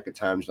keep track of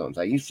time zones.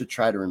 I used to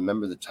try to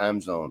remember the time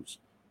zones,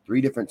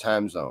 3 different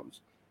time zones,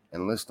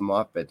 and list them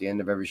off at the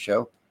end of every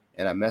show,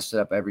 and I mess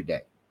it up every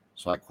day.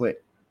 So I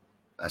quit.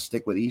 I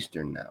stick with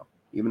Eastern now,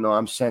 even though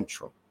I'm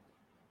Central,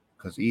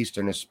 because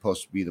Eastern is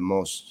supposed to be the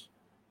most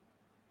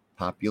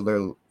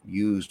popular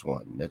used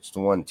one. That's the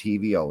one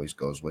TV always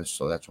goes with,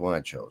 so that's one I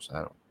chose.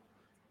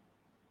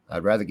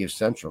 I'd rather give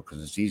Central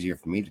because it's easier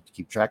for me to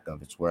keep track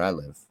of. It's where I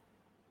live.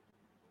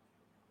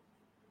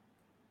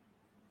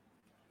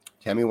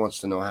 Tammy wants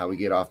to know how we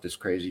get off this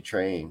crazy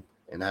train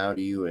and how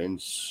do you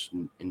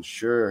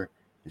ensure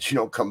that you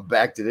don't come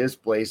back to this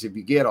place if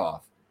you get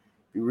off.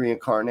 If you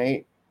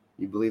reincarnate,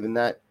 you believe in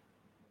that.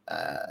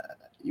 Uh,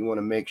 you want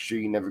to make sure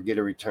you never get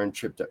a return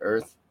trip to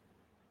Earth.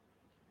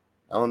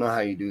 I don't know how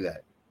you do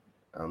that.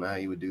 I don't know how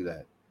you would do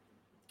that.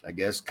 I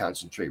guess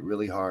concentrate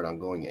really hard on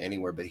going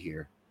anywhere but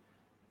here.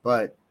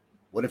 But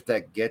what if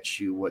that gets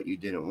you what you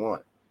didn't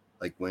want?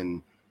 Like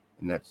when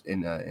in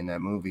that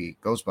movie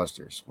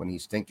Ghostbusters, when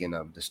he's thinking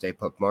of the Stay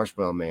Puft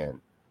Marshmallow Man,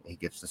 he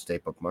gets the Stay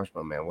Puft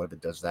Marshmallow Man. What if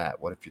it does that?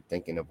 What if you're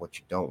thinking of what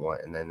you don't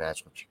want and then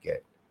that's what you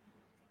get?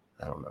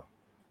 I don't know.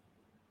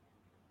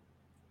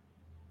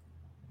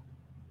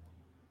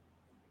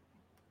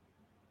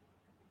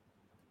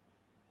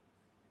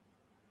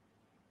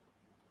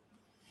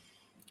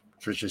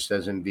 Tricia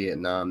says in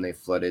Vietnam they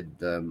flooded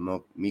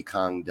the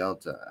Mekong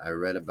Delta. I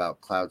read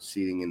about cloud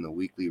seeding in the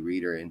Weekly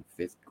Reader in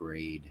 5th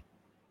grade.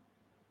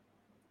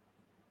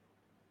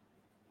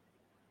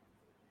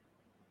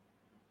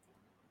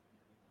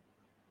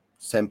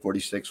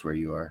 1046 where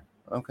you are.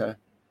 Okay.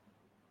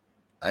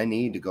 I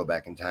need to go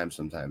back in time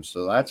sometimes.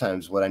 So a lot of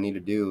times what I need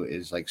to do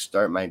is like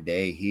start my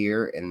day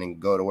here and then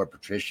go to where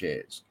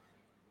Patricia is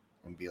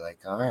and be like,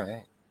 all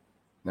right,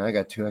 now I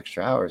got 2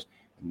 extra hours.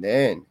 And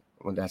then,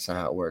 well, that's not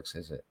how it works,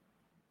 is it?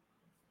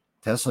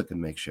 Tesla can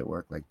make shit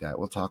work like that.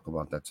 We'll talk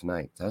about that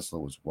tonight. Tesla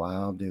was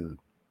wild, dude.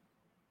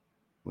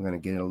 We're going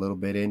to get a little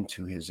bit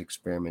into his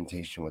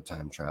experimentation with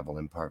time travel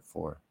in part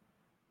 4.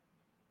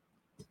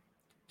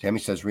 Tammy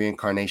says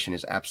reincarnation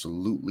is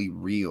absolutely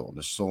real.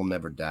 The soul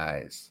never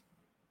dies.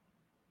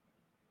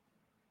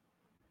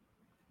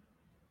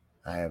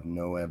 I have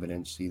no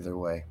evidence either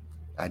way.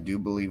 I do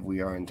believe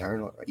we are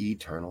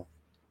eternal.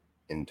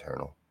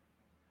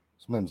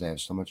 Sometimes I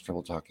have so much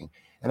trouble talking.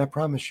 And I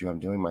promise you, I'm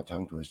doing my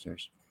tongue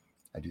twisters.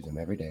 I do them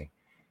every day.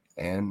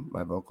 And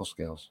my vocal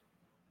skills.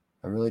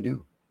 I really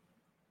do.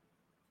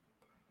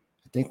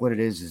 I think what it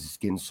is it's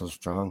getting so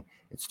strong,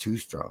 it's too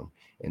strong.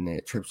 And then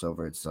it trips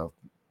over itself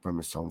from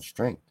its own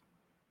strength.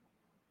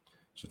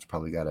 So it's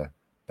probably got to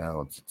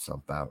balance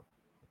itself out.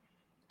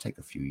 Take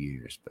a few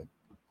years, but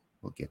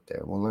we'll get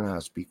there. We'll learn how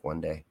to speak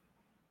one day.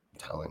 I'm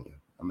telling you,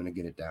 I'm going to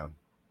get it down.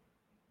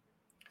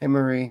 Hey,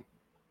 Marie.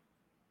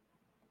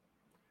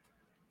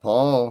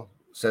 Paul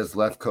says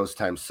left coast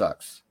time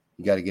sucks.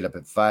 You got to get up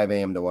at 5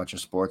 a.m. to watch a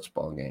sports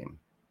ball game.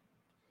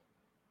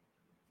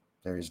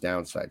 There's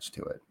downsides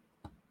to it.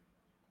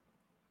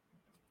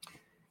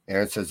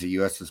 Aaron says the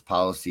U.S.'s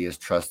policy is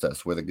trust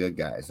us. We're the good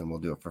guys, and we'll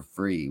do it for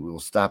free. We will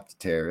stop the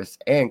terrorists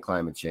and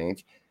climate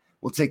change.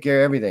 We'll take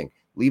care of everything.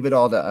 Leave it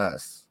all to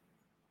us.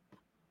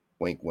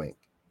 Wink, wink.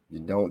 You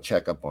don't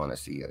check up on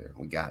us either.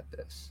 We got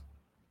this.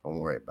 Don't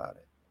worry about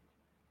it.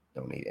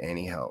 Don't need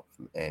any help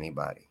from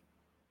anybody.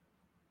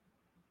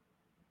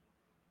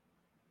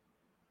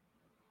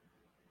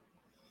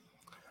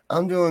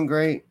 I'm doing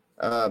great.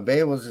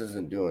 Babels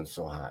isn't doing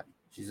so hot.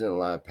 She's in a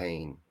lot of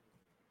pain.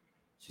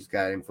 She's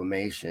got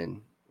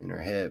inflammation in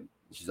her hip.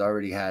 She's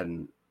already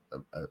had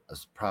a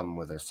problem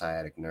with her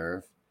sciatic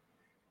nerve,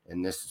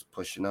 and this is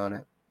pushing on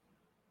it.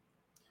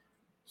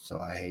 So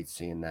I hate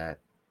seeing that.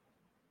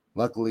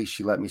 Luckily,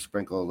 she let me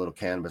sprinkle a little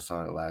cannabis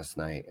on it last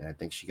night, and I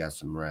think she got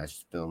some rest.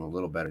 She's feeling a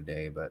little better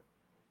day, but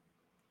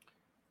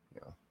you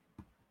know,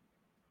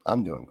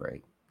 I'm doing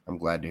great. I'm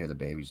glad to hear the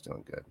baby's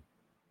doing good.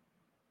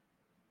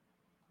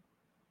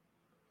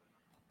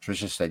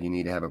 Trisha said you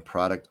need to have a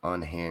product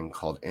on hand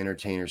called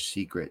Entertainer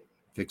Secret.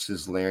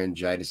 Fixes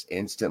laryngitis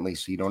instantly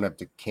so you don't have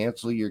to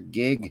cancel your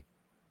gig.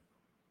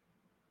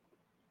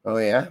 Oh,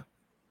 yeah?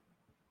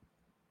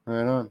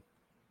 Right on.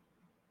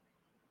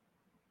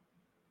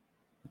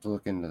 Have to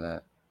look into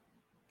that.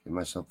 Give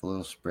myself a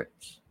little spritz.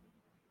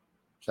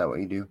 Is that what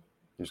you do?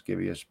 Just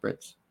give you a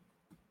spritz?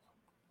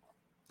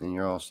 And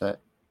you're all set?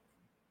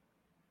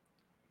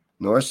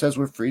 Nora says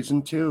we're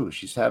freezing too.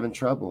 She's having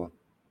trouble.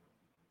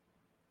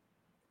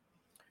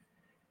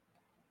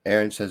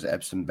 Aaron says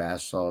Epsom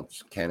bath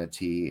salts, canna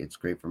tea. It's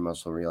great for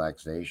muscle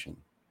relaxation.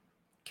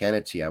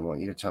 Canna tea. I want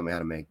you to tell me how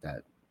to make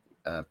that.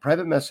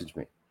 Private message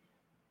me.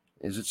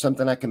 Is it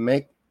something I can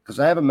make?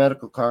 Because I have a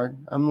medical card.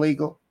 I'm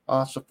legal.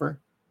 Ossifer.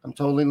 I'm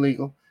totally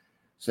legal.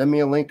 Send me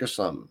a link or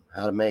something.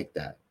 How to make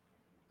that.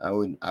 I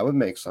would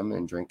make some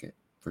and drink it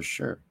for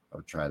sure. I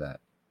would try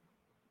that.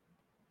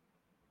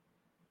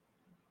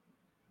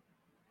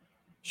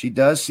 She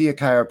does see a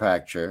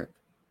chiropractor.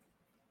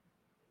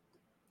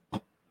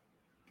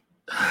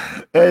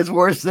 It's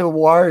worse than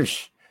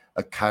Warsh.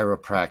 A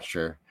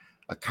chiropractor.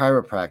 A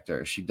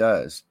chiropractor. She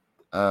does.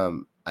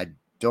 I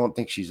don't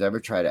think she's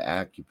ever tried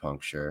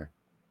acupuncture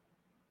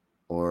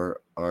or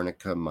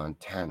arnica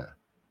montana.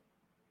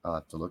 I'll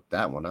have to look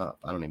that one up.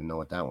 I don't even know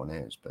what that one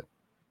is, but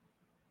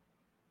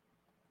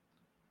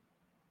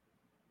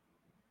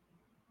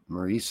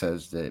Marie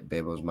says that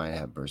Babos might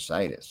have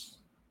bursitis.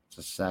 It's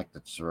a sac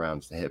that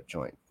surrounds the hip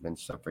joint. Been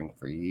suffering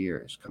for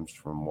years. Comes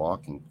from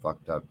walking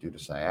fucked up due to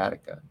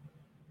sciatica.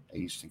 I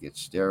used to get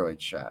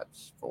steroid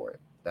shots for it.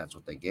 That's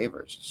what they gave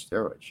her, is a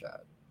steroid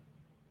shot.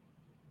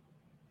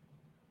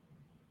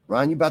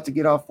 Ron, you about to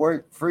get off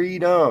work?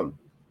 Freedom.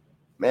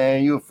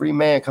 Man, you a free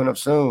man coming up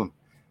soon.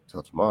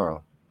 Till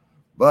tomorrow.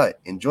 But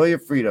enjoy your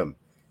freedom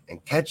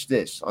and catch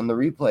this on the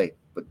replay.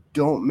 But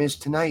don't miss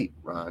tonight,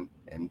 Ron.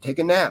 And take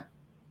a nap.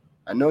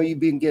 I know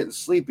you've been getting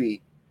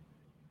sleepy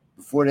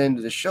before the end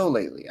of the show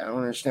lately. I don't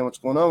understand what's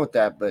going on with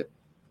that, but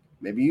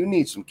maybe you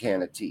need some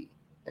can of tea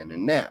and a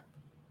nap.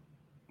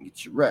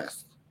 Get your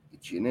rest.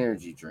 Get you an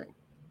energy drink.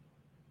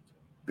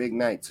 Big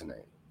night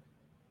tonight.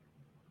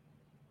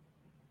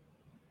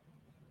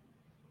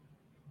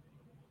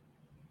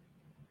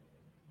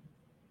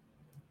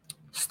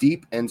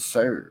 Steep and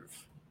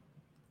serve.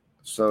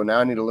 So now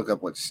I need to look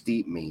up what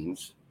steep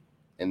means,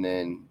 and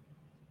then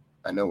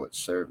I know what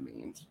serve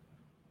means.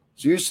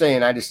 So you're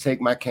saying I just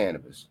take my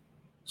cannabis,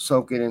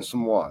 soak it in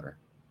some water,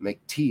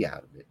 make tea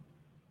out of it.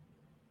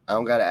 I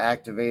don't got to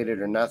activate it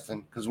or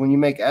nothing. Because when you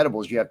make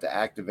edibles, you have to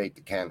activate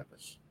the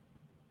cannabis.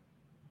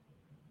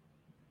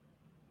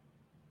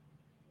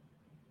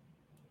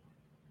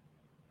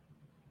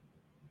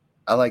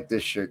 I like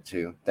this shirt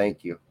too.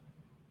 Thank you.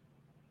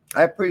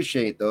 I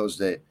appreciate those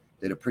that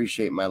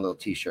appreciate my little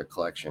t-shirt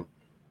collection.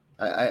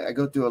 I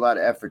go through a lot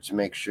of effort to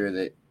make sure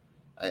that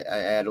I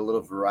add a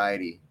little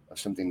variety of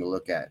something to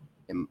look at.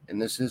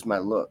 And this is my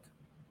look.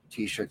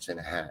 T-shirts and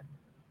a hat.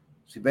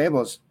 See,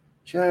 Babels,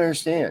 she doesn't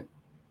understand.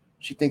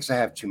 She thinks I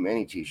have too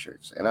many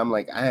t-shirts. And I'm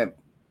like, I have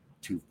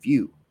too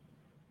few.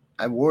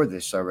 I wore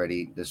this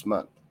already this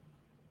month.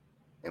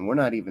 And we're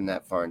not even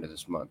that far into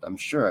this month. I'm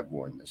sure I've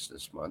worn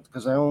this month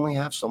because I only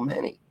have so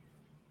many.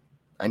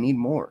 I need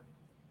more.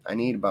 I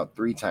need about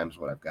 3 times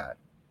what I've got.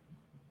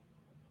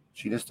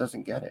 She just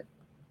doesn't get it.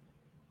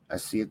 I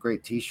see a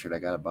great t-shirt, I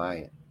got to buy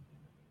it.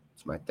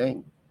 It's my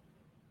thing.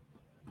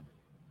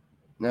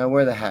 Now I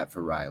wear the hat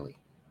for Riley.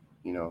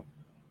 You know,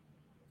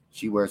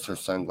 she wears her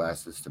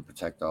sunglasses to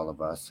protect all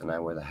of us, and I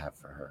wear the hat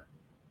for her.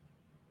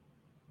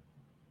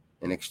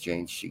 In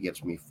exchange, she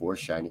gives me 4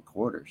 shiny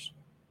quarters.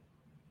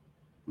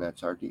 And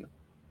that's our deal.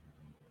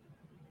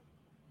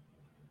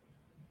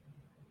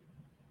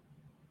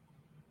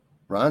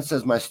 Ron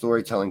says my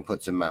storytelling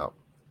puts him out.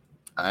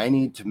 I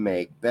need to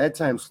make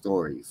bedtime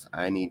stories.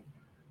 I need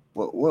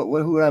who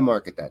would I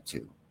market that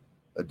to?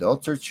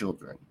 Adults or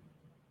children?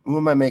 Who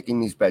am I making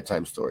these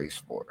bedtime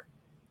stories for?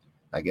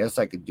 I guess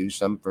I could do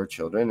some for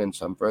children and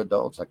some for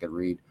adults. I could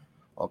read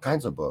all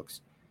kinds of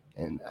books,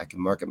 and I can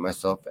market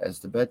myself as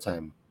the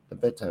bedtime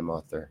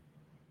author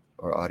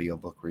or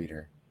audiobook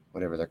reader,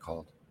 whatever they're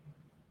called.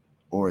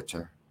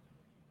 Orator.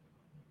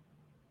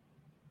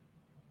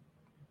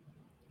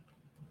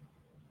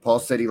 Paul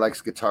said he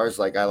likes guitars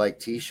like I like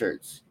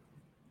t-shirts.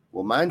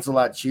 Well, mine's a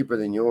lot cheaper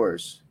than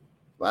yours.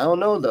 Well, I don't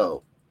know,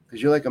 though,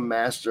 because you're like a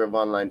master of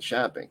online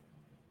shopping.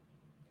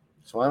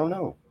 So I don't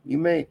know. You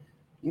may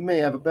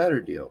have a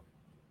better deal.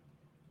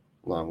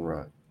 Long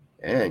run.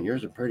 And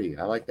yours are pretty.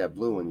 I like that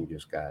blue one you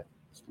just got.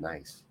 It's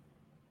nice.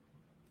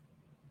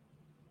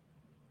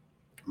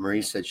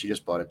 Marie said she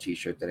just bought a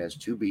t-shirt that has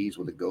 2 bees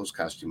with a ghost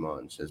costume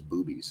on. It says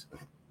boobies.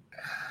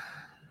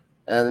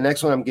 And the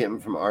next one I'm getting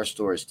from our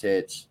store is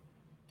Tits.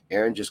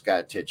 Aaron just got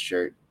a Tits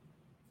shirt,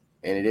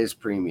 and it is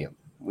premium.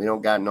 We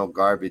don't got no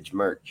garbage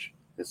merch.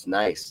 It's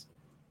nice.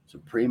 It's a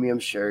premium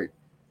shirt,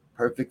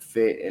 perfect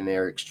fit, and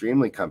they're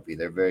extremely comfy.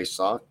 They're very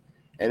soft,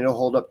 and it'll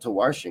hold up to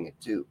washing it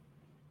too.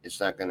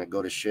 It's not going to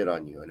go to shit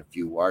on you in a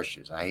few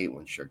washes. I hate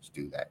when shirts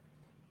do that.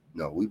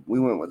 No, we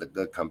went with a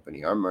good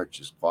company. Our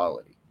merch is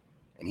quality.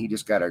 And he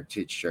just got our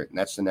Tits shirt, and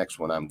that's the next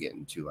one I'm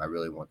getting too. I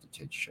really want the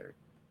Tits shirt.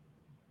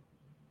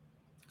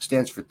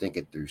 Stands for Think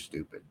It Through,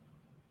 Stupid.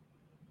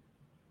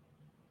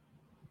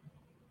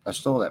 I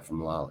stole that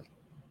from Lolly.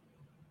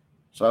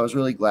 So I was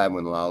really glad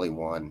when Lolly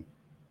won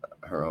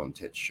her own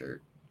Tits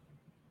shirt,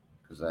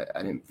 because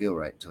I didn't feel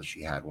right until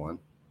she had one.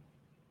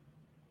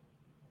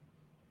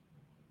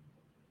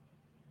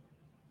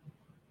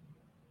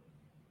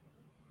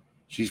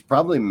 She's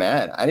probably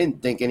mad. I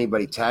didn't think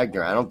anybody tagged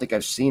her. I don't think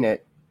I've seen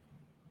it.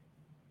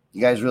 You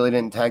guys really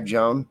didn't tag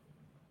Joan?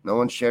 No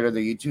one shared her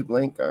the YouTube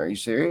link? Are you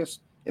serious?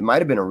 It might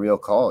have been a real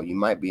call. You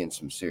might be in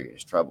some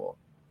serious trouble.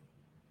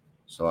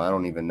 So I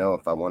don't even know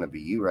if I want to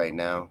be you right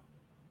now.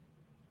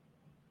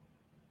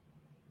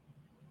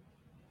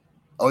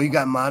 Oh, you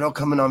got Mono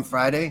coming on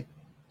Friday?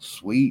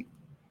 Sweet.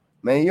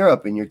 Man, you're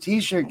up in your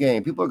t-shirt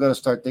game. People are going to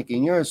start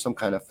thinking you're some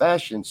kind of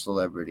fashion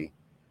celebrity.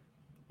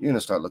 You're going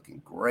to start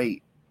looking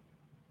great.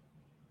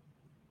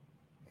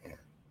 Yeah.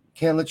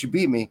 Can't let you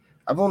beat me.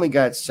 I've only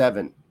got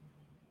 7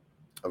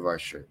 of our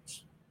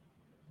shirts.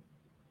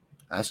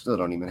 I still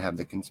don't even have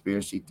the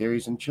conspiracy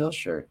theories and chill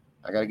shirt.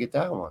 I gotta get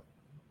that one.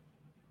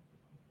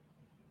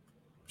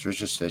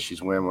 Trisha says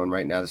she's wearing one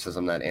right now that says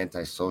I'm not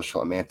antisocial,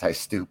 I'm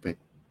anti-stupid.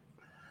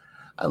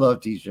 I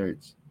love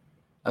t-shirts.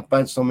 I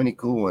find so many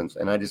cool ones,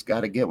 and I just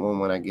gotta get one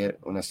when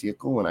I see a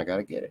cool one, I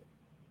gotta get it.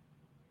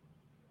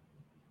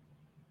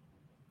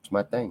 It's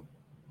my thing.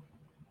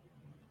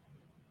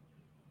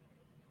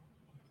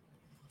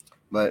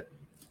 But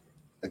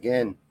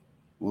again,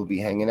 we'll be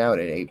hanging out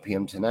at 8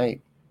 p.m.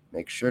 tonight.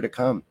 Make sure to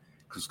come,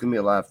 because it's gonna be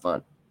a lot of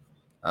fun.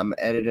 I'm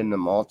editing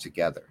them all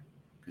together,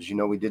 because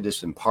we did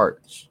this in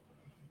parts.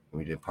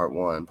 We did part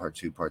 1, part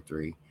 2, part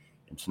 3,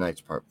 and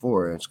tonight's part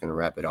 4, and it's gonna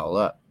wrap it all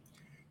up.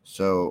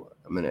 So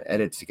I'm gonna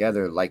edit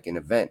together like an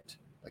event,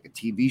 like a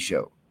TV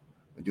show.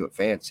 We do it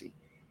fancy,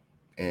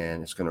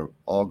 and it's gonna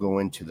all go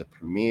into the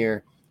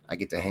premiere. I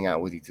get to hang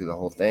out with you through the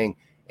whole thing,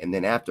 and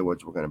then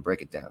afterwards we're gonna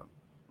break it down,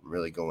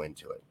 really go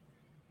into it.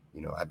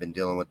 I've been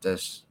dealing with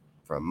this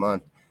for a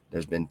month.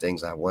 There's been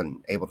things I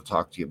wasn't able to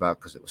talk to you about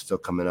because it was still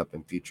coming up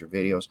in future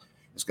videos.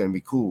 It's gonna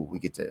be cool. We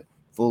get to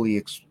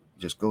fully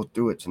just go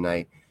through it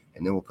tonight,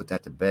 and then we'll put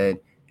that to bed,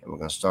 and we're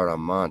gonna start on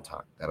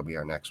Montauk. That'll be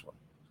our next one.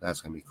 That's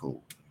gonna be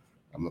cool.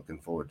 I'm looking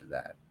forward to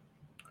that.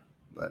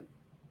 But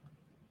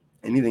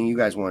anything you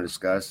guys want to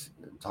discuss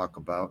and talk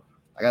about,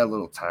 I got a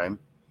little time.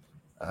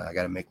 I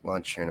got to make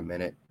lunch here in a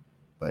minute.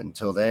 But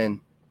until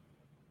then,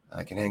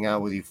 I can hang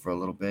out with you for a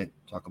little bit,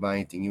 talk about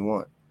anything you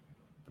want.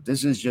 But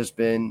this has just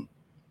been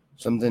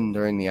something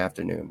during the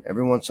afternoon.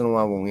 Every once in a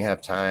while when we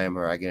have time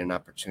or I get an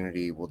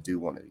opportunity, we'll do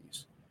one of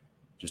these.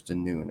 Just a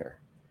nooner.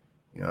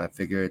 I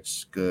figure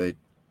it's good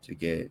to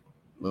get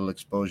a little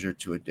exposure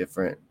to a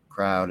different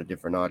crowd, a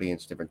different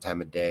audience, different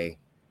time of day.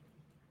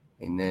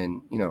 And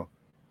then,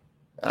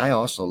 I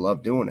also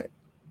love doing it.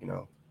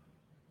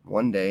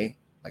 One day,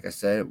 like I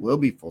said, it will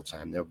be full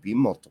time. There'll be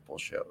multiple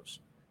shows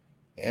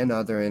and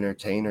other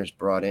entertainers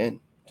brought in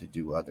to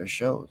do other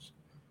shows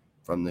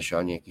from the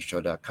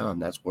SeanYankeeShow.com.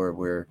 That's where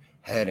we're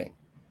heading.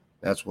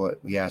 That's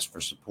what we ask for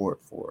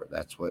support for.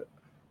 That's what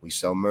we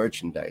sell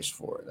merchandise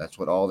for. That's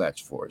what all that's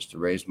for, is to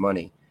raise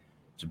money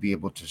to be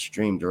able to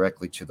stream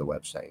directly to the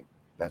website.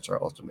 That's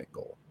our ultimate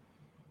goal.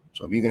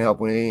 So if you can help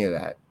with any of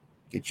that,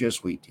 get you a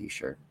sweet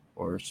t-shirt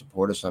or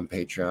support us on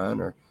Patreon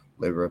or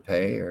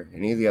LiberaPay or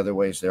any of the other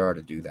ways there are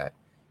to do that.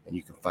 And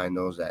you can find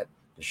those at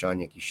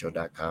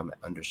theSeanYankeeShow.com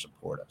under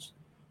support us.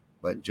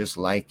 But just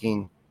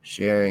liking,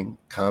 sharing,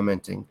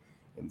 commenting,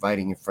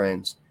 inviting your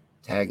friends,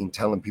 tagging,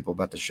 telling people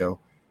about the show,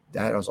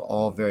 that is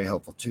all very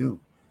helpful too,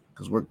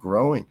 because we're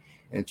growing.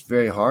 And it's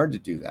very hard to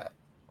do that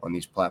on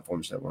these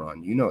platforms that we're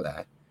on. You know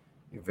that.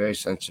 You're very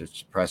sensitive,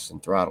 suppressed,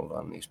 and throttled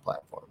on these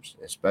platforms,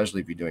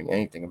 especially if you're doing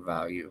anything of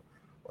value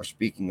or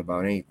speaking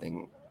about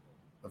anything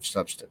of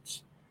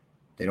substance.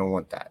 They don't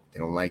want that. They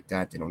don't like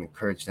that. They don't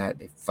encourage that.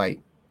 They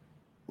fight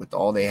with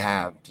all they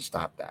have to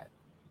stop that.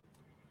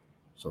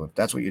 So if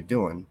that's what you're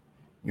doing,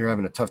 you're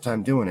having a tough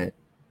time doing it,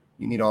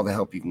 you need all the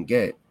help you can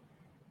get.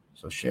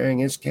 So sharing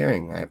is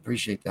caring. I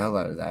appreciate the hell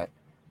out of that.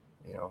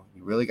 You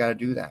really got to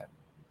do that.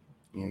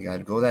 You got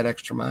to go that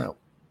extra mile.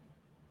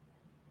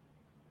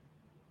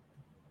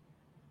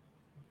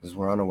 Because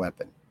we're on a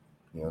weapon.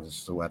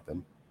 This is a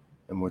weapon.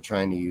 And we're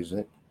trying to use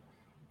it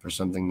for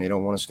something they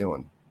don't want us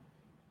doing.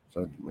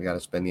 So we got to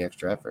spend the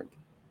extra effort.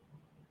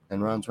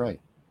 And Ron's right.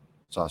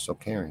 It's also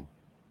caring.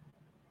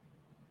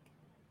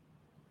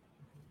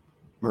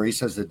 Marie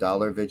says the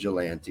Dollar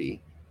Vigilante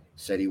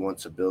said he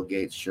wants a Bill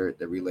Gates shirt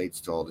that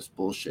relates to all this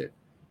bullshit.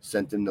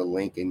 Sent him the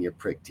link in your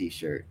prick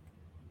t-shirt.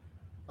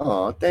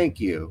 Oh, thank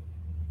you.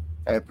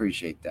 I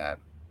appreciate that.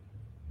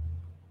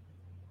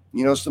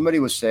 Somebody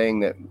was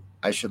saying that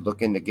I should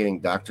look into getting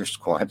Dr.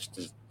 Squatch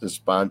to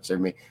sponsor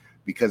me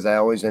because I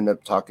always end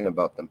up talking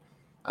about them.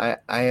 I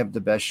have the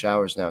best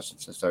showers now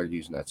since I started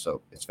using that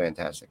soap. It's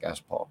fantastic.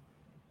 Ask Paul.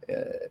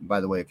 By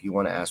the way, if you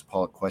want to ask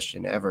Paul a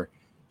question ever,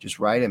 just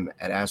write him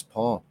at Ask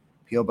Paul,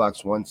 P.O.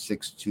 Box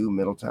 162,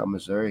 Middletown,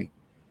 Missouri,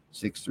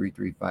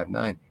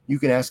 63359. You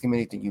can ask him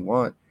anything you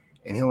want,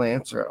 and he'll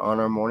answer it on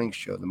our morning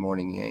show, The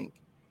Morning Yank,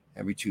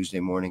 every Tuesday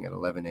morning at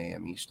 11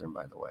 a.m. Eastern,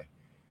 by the way.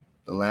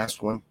 The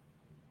last one,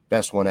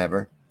 best one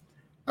ever.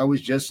 I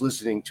was just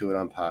listening to it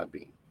on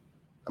Podbean.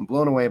 I'm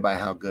blown away by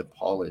how good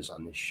Paul is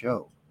on this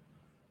show.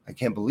 I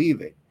can't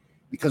believe it.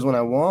 Because when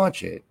I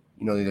watch it,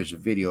 there's a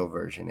video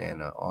version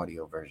and an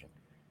audio version.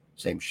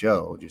 Same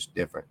show, just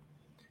different.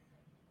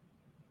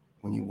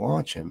 When you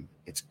watch him,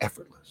 it's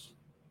effortless.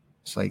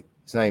 It's like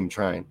he's not even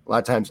trying. A lot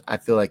of times I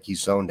feel like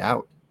he's zoned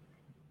out.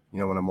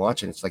 When I'm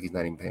watching, it's like he's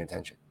not even paying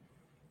attention.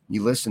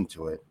 You listen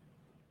to it,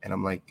 and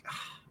I'm like,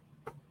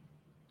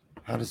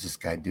 how does this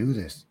guy do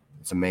this?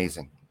 It's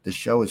amazing. The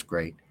show is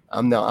great.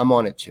 I'm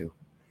on it too,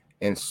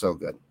 and it's so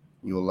good.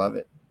 You will love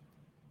it.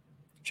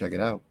 Check it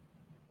out.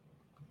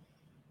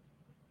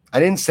 I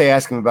didn't say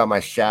ask him about my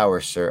shower,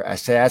 sir. I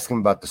said ask him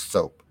about the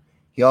soap.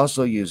 He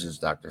also uses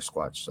Dr.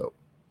 Squatch soap.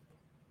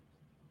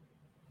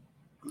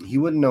 He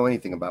wouldn't know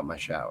anything about my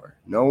shower.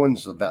 No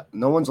one's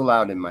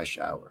allowed in my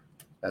shower.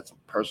 That's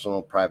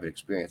personal, private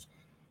experience.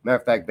 Matter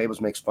of fact,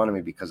 Babels makes fun of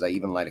me because I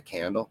even light a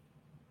candle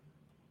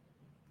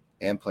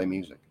and play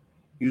music.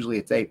 Usually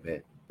it's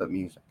 8-bit, but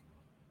music.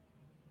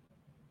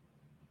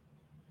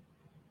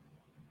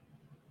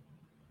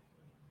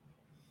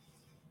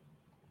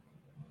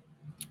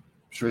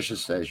 Trisha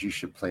says you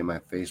should play my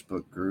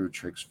Facebook Guru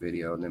Tricks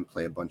video and then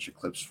play a bunch of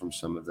clips from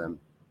some of them.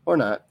 Or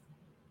not.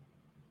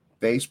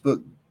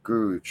 Facebook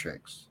Guru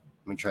Tricks.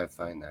 Let me try to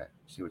find that.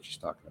 See what she's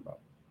talking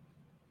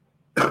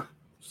about.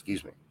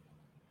 Excuse me.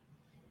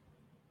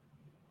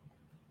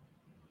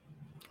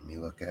 Let me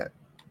look at.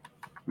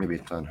 Maybe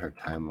it's on her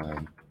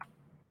timeline.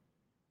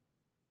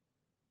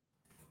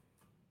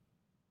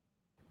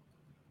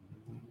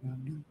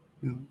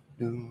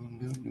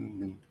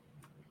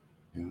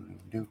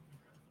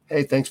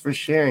 Hey, thanks for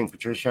sharing,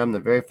 Patricia. I'm the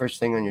very first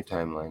thing on your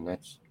timeline.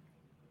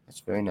 That's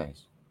very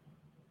nice.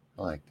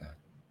 I like that.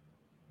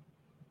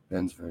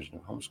 Ben's version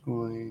of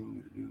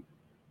homeschooling.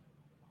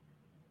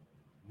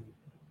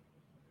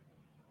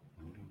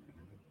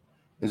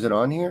 Is it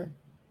on here?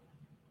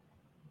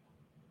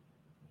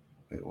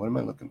 Wait, what am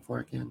I looking for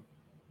again?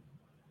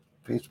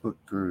 Facebook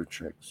Guru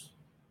Tricks.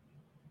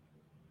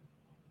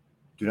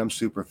 Dude, I'm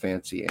super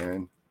fancy,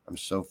 Aaron. I'm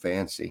so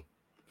fancy.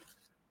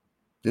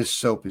 This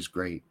soap is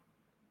great.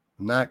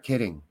 I'm not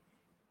kidding.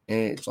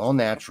 And it's all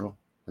natural.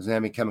 Doesn't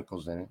have any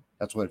chemicals in it.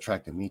 That's what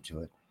attracted me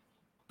to it.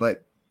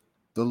 But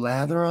the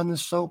lather on the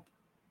soap,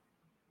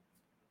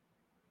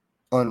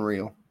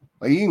 unreal.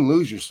 Like, you can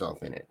lose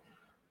yourself in it.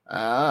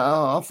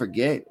 I'll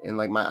forget, and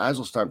like my eyes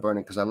will start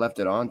burning because I left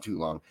it on too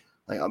long.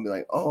 Like, I'll be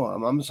like, oh,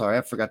 I'm sorry,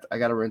 I forgot. I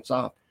got to rinse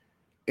off.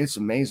 It's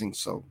amazing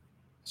soap.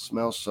 It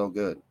smells so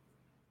good.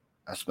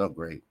 I smell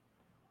great.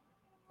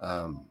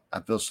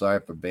 I feel sorry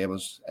for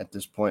Babos at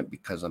this point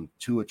because I'm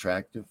too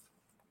attractive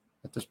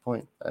at this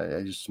point.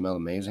 I just smell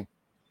amazing.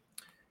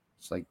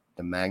 It's like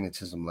the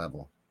magnetism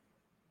level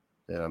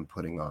that I'm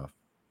putting off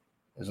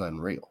is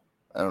unreal.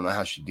 I don't know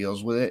how she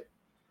deals with it.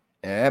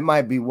 And that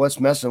might be what's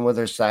messing with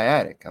her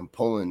sciatic. I'm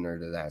pulling her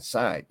to that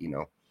side, you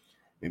know.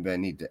 Maybe I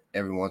need to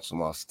every once in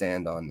a while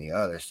stand on the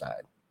other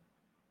side,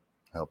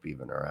 help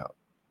even her out.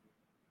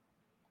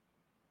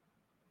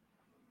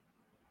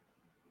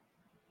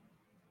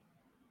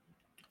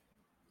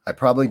 I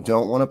probably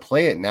don't want to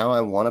play it now.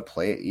 I want to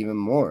play it even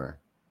more.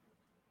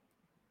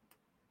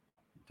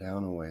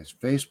 Down a ways.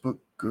 Facebook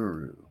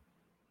Guru.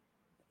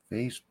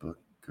 Facebook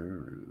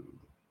Guru.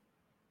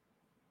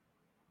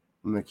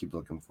 I'm going to keep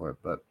looking for it,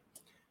 but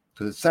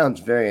because it sounds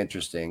very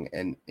interesting.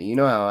 And you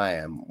know how I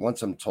am.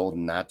 Once I'm told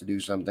not to do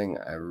something,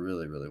 I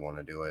really, really want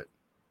to do it.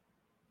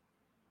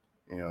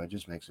 You know, it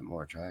just makes it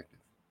more attractive.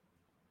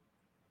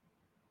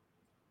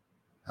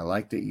 I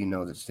like that you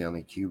know that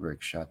Stanley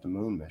Kubrick shot the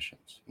moon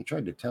missions. He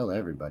tried to tell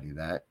everybody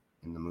that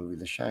in the movie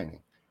The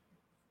Shining,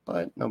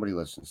 but nobody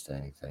listens to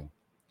anything.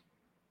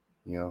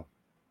 You know,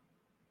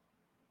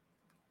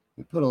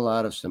 we put a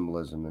lot of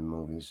symbolism in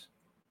movies,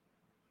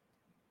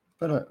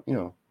 but you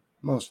know,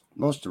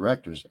 most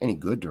directors, any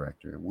good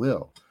director,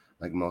 will,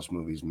 like most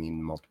movies,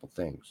 mean multiple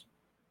things.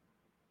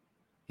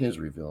 His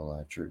reveal a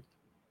lot of truth.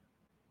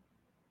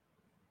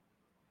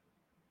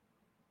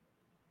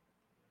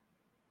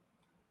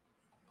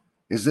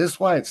 Is this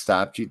why it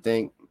stopped, you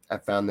think? I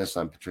found this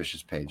on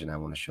Patricia's page and I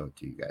want to show it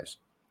to you guys.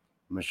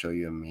 I'm going to show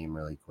you a meme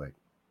really quick.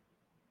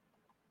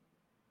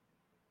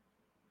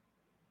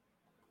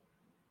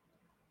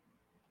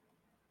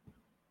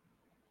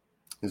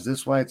 Is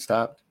this why it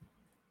stopped?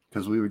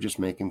 Because we were just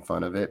making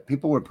fun of it.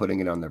 People were putting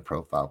it on their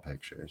profile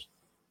pictures.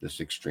 This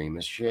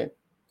extremist shit.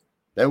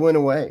 That went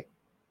away.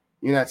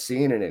 You're not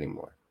seeing it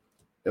anymore.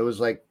 It was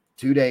like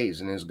 2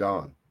 days and it's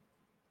gone.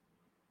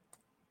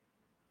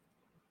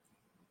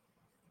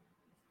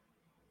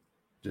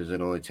 Does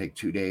it only take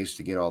 2 days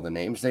to get all the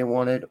names they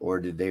wanted, or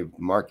did they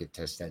market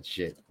test that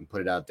shit and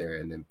put it out there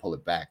and then pull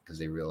it back because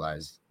they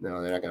realized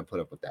no, they're not going to put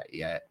up with that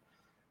yet?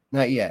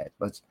 Not yet.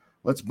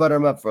 Let's butter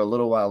them up for a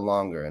little while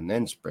longer and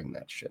then spring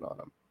that shit on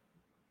them.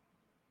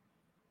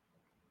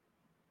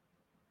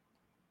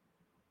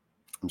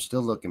 I'm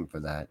still looking for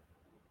that.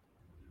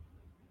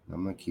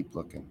 I'm going to keep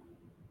looking.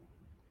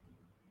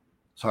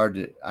 It's hard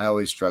to, I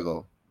always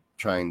struggle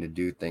trying to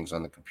do things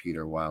on the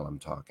computer while I'm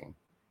talking.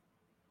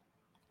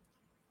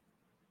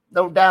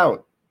 No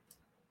doubt.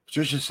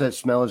 Patricia said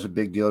smell is a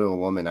big deal to a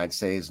woman. I'd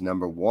say is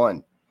number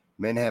one.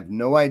 Men have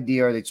no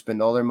idea, or they'd spend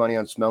all their money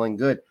on smelling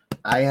good.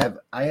 I have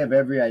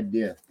every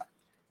idea.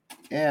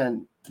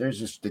 And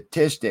there's a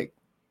statistic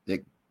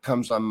that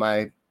comes on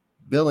my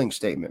billing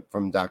statement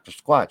from Dr.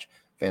 Squatch.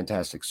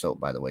 Fantastic soap,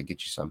 by the way.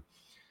 Get you some.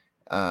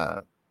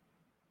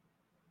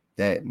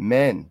 That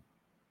men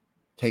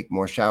take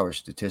more showers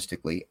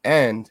statistically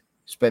and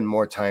spend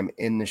more time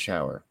in the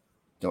shower.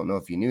 Don't know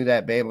if you knew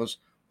that, Babels,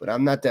 but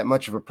I'm not that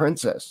much of a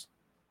princess.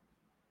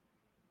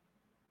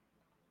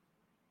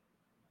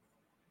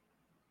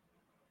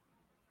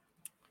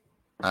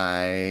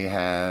 I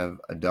have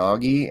a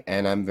doggy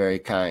and I'm very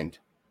kind.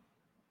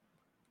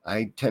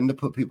 I tend to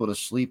put people to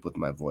sleep with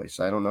my voice.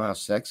 I don't know how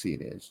sexy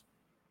it is,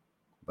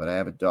 but I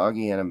have a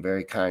doggy and I'm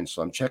very kind.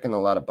 So I'm checking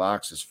a lot of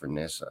boxes for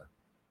Nissa.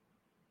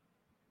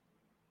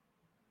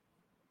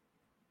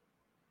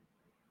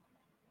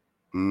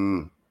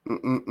 Don't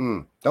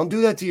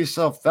do that to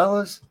yourself,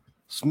 fellas.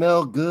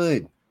 Smell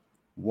good.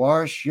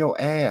 Wash your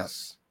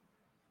ass.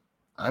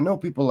 I know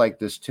people like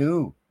this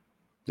too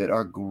that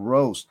are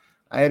gross.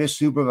 I had a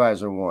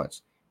supervisor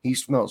once. He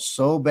smelled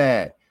so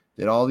bad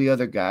that all the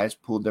other guys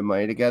pulled their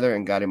money together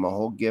and got him a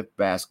whole gift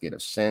basket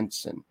of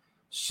scents and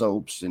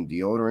soaps and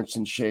deodorants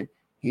and shit.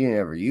 He didn't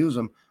ever use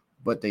them,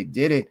 but they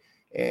did it.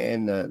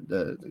 And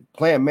the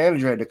plant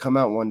manager had to come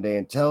out one day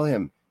and tell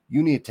him,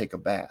 you need to take a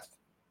bath.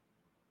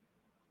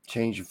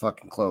 Change your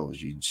fucking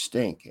clothes. You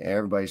stink.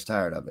 Everybody's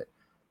tired of it.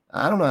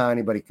 I don't know how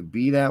anybody could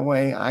be that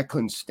way. I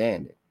couldn't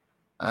stand it.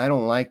 I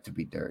don't like to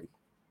be dirty,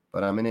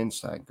 but I'm an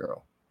inside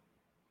girl.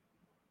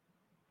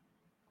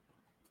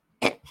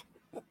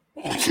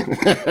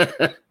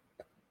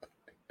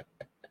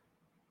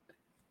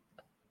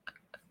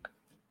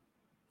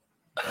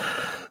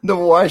 The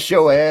Wash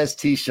Your Ass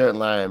t-shirt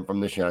line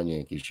from the Sean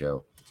Yankee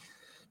Show.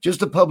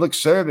 Just a public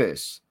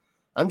service.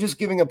 I'm just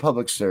giving a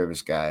public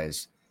service,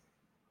 guys.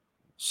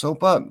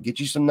 Soap up. Get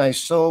you some nice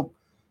soap.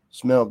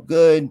 Smell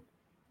good.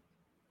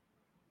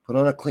 Put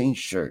on a clean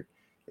shirt.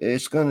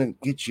 It's going to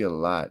get you a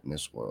lot in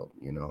this world,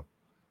 you know.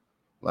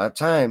 A lot of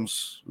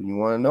times when you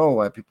want to know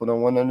why people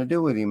don't want nothing to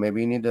do with you,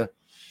 maybe you need to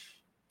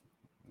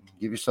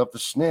give yourself a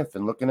sniff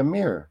and look in a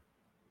mirror.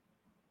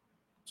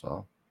 That's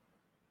all.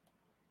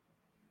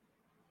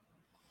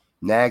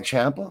 Nag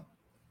Champa?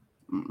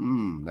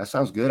 That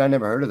sounds good. I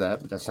never heard of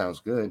that, but that sounds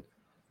good.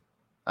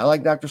 I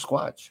like Dr.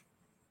 Squatch.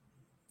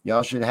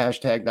 Y'all should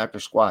hashtag Dr.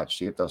 Squatch.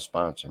 See if they'll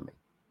sponsor me.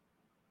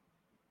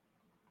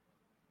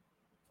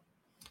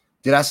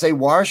 Did I say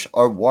wash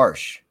or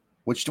wash?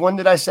 Which one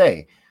did I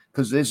say?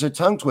 Because there's a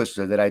tongue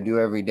twister that I do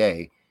every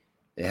day.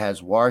 It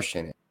has wash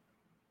in it.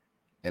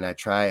 And I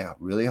try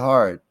really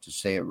hard to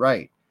say it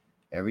right.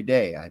 Every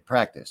day I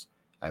practice.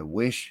 I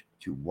wish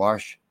to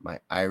wash my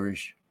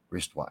Irish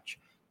wristwatch.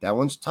 That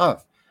one's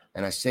tough.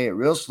 And I say it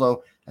real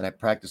slow, and I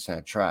practice and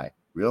I try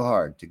real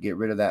hard to get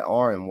rid of that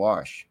R and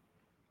wash.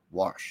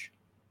 Wash.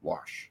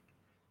 Wash.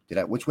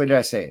 Which way did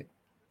I say it?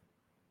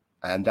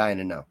 I'm dying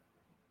to know.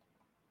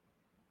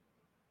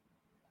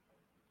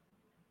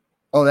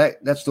 Oh,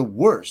 that's the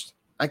worst.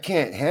 I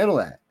can't handle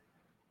that.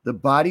 The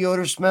body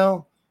odor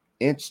smell,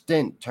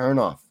 instant turn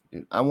off.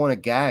 Dude, I want to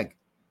gag.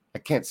 I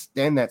can't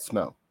stand that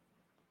smell.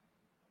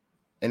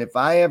 And if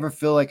I ever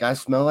feel like I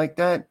smell like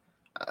that,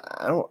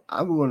 I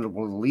want to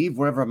leave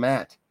wherever I'm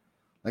at.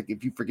 Like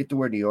if you forget to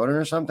wear deodorant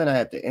or something, I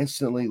have to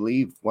instantly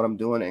leave what I'm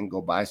doing and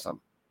go buy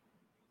some.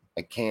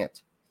 I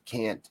can't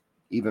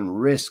even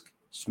risk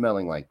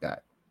smelling like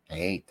that. I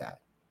hate that.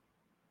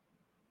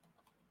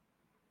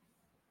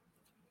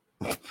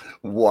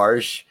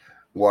 Wash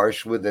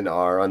with an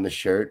R on the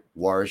shirt.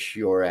 Wash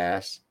your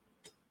ass.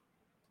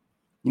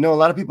 You know, a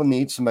lot of people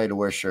need somebody to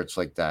wear shirts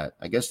like that.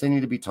 I guess they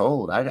need to be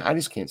told. I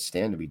just can't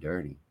stand to be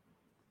dirty.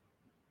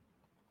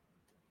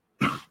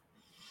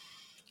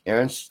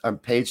 Aaron's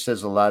page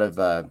says a lot of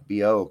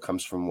BO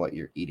comes from what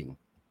you're eating,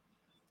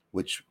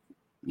 which,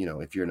 you know,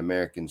 if you're an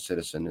American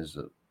citizen, is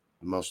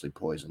mostly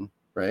poison,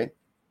 right?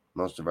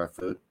 Most of our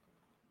food,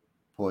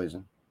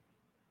 poison.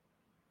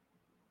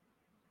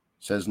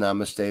 Says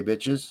namaste,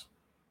 bitches.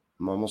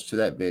 I'm almost to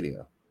that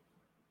video.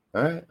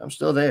 All right, I'm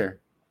still there.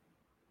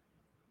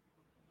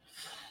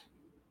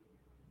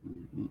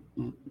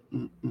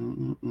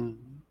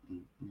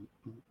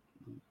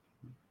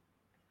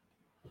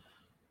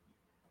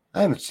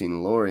 I haven't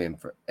seen Lori in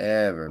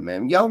forever,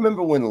 man. Y'all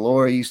remember when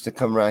Lori used to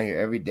come around here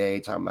every day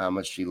talking about how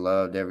much she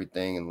loved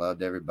everything and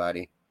loved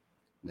everybody?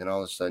 And then all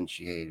of a sudden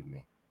she hated me.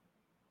 I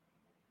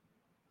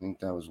think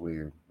that was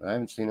weird. But I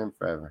haven't seen her in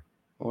forever.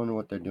 I wonder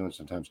what they're doing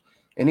sometimes.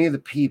 Any of the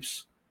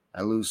peeps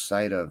I lose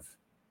sight of.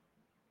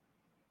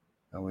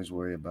 I always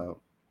worry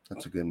about.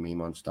 That's a good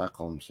meme on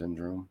Stockholm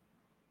Syndrome.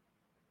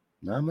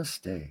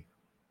 Namaste.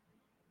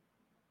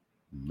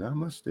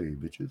 Namaste,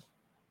 bitches.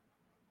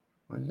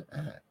 Where's it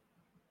at?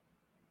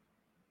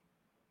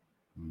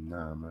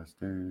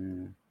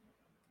 Namaste.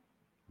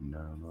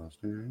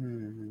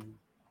 Namaste.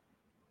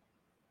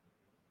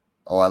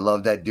 Oh, I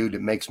love that dude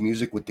that makes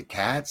music with the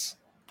cats.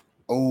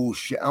 Oh,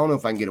 shit. I don't know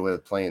if I can get away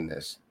with playing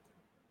this.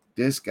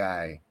 This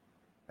guy,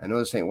 I know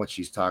this ain't what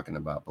she's talking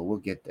about, but we'll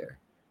get there.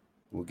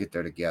 We'll get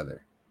there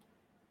together.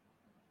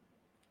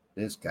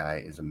 This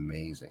guy is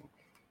amazing.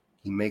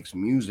 He makes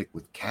music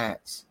with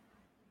cats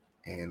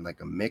and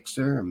like a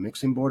mixer, a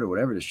mixing board, or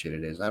whatever the shit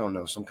it is. I don't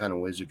know, some kind of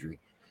wizardry.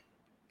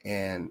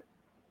 And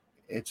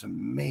it's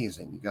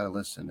amazing. You got to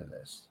listen to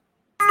this.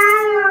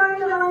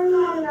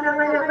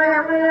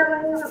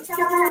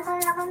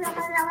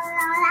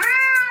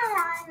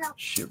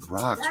 Shit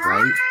rocks,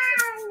 right?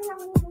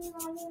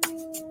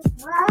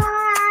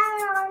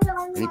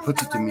 And he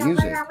puts it to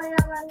music,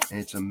 and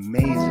it's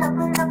amazing.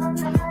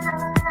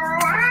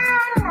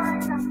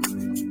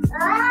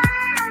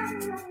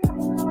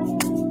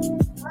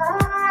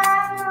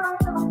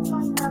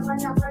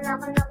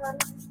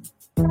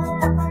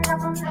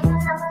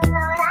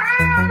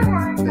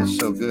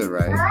 So good,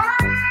 right?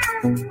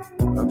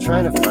 I'm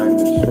trying to find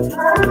this.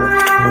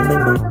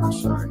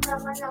 So sorry.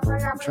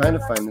 I'm trying to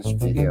find this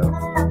video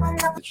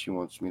that she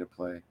wants me to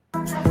play.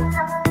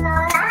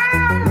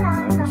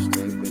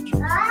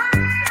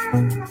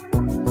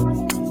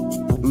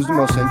 Who's the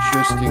most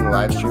interesting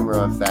live streamer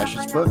on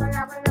Fascist Book?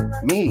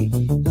 Me.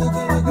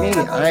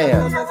 I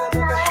am.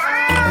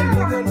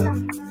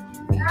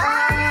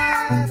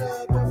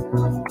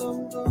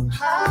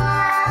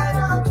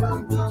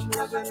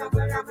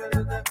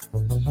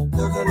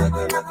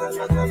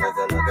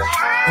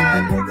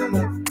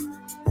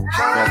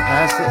 Did I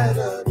pass it?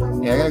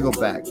 Yeah, I gotta go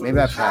back. Maybe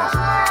I passed it.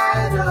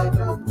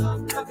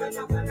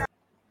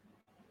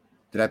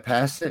 Did I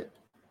pass it?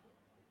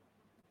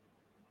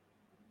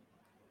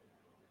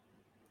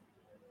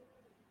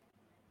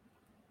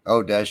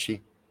 Oh, does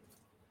she?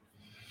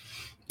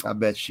 I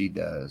bet she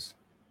does.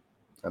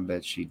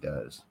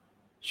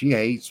 She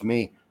hates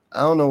me.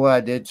 I don't know what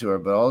I did to her,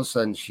 but all of a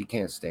sudden she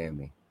can't stand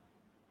me.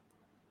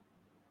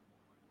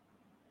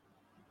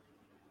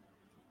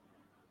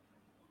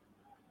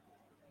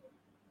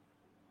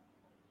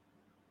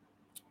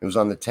 It was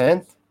on the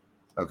 10th?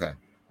 Okay.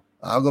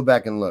 I'll go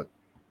back and look.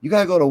 You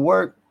got to go to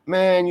work.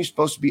 Man, you're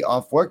supposed to be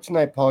off work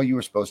tonight, Paul. You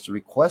were supposed to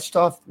request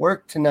off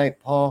work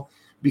tonight, Paul,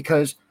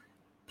 because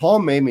Paul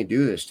made me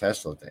do this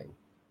Tesla thing,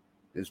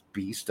 this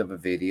beast of a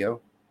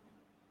video.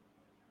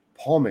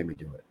 Paul made me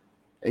do it.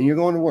 And you're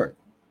going to work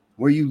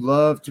where you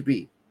love to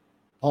be.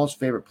 Paul's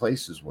favorite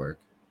place is work.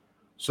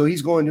 So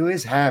he's going to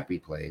his happy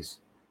place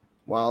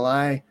while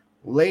I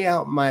lay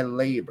out my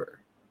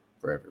labor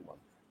for everyone.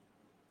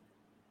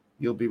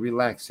 You'll be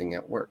relaxing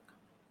at work.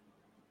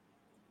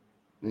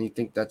 And you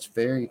think that's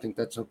fair? You think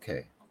that's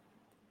okay?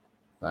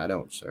 I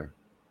don't, sir.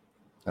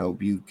 I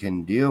hope you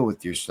can deal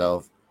with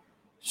yourself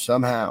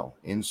somehow,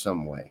 in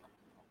some way.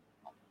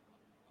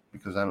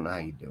 Because I don't know how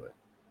you do it.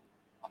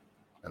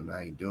 I don't know how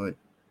you do it.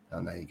 I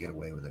don't know how you get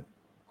away with it.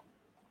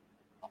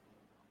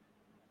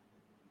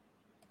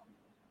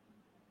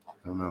 I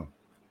don't know.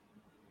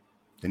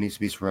 There needs to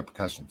be some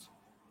repercussions.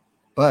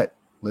 But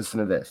listen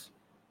to this.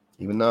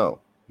 Even though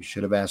you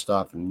should have asked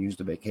off and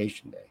used a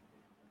vacation day,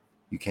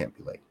 you can't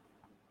be late.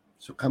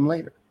 So come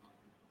later.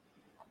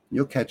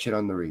 You'll catch it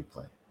on the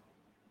replay.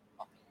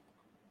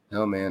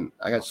 Hell, man,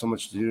 I got so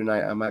much to do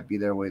tonight. I might be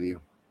there with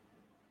you.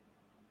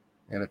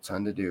 I got a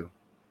ton to do.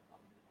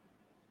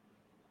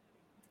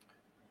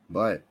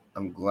 But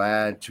I'm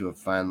glad to have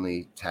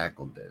finally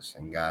tackled this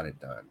and got it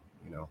done.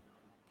 You know,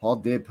 Paul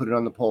did put it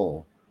on the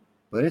poll,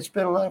 but it's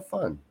been a lot of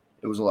fun.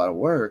 It was a lot of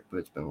work, but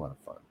it's been a lot of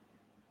fun.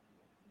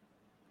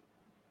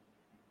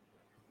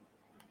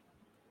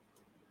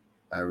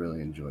 I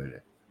really enjoyed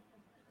it.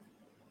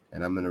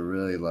 And I'm going to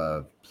really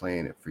love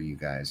playing it for you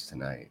guys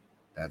tonight.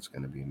 That's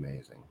going to be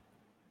amazing.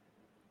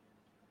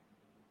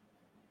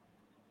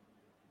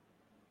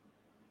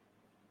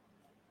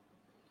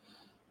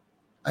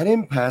 I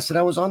didn't pass it.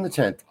 I was on the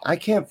 10th. I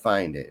can't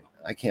find it.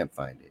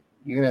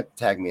 You're going to have to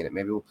tag me in it.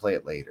 Maybe we'll play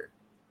it later.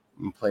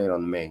 I'm going to play it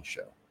on the main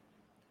show.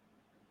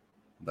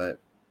 But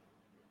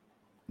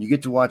you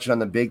get to watch it on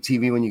the big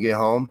TV when you get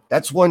home.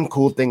 That's one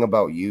cool thing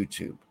about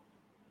YouTube.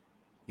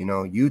 You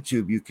know,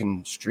 YouTube, you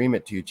can stream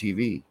it to your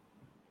TV.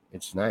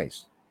 It's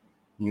nice.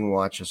 You can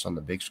watch us on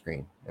the big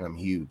screen, and I'm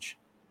huge.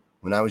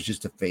 When I was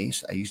just a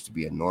face, I used to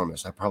be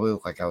enormous. I probably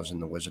look like I was in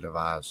The Wizard of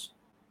Oz.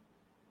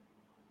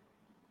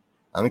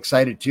 I'm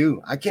excited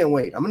too. I can't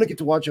wait. I'm going to get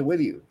to watch it with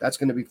you. That's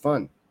going to be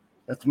fun.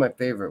 That's my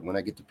favorite, when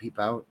I get to peep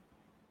out.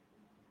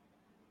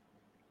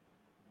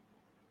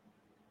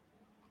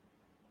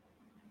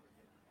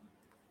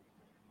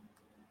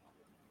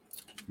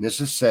 This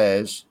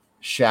says,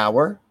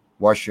 shower,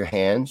 wash your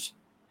hands,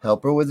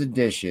 help her with the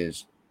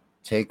dishes,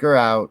 take her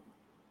out,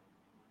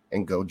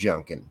 and go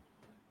junking.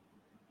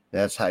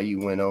 That's how you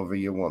win over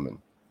your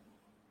woman.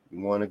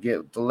 You want to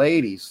get the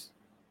ladies.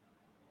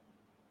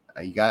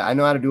 I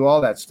know how to do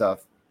all that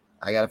stuff.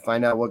 I got to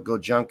find out what go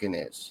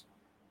junking is.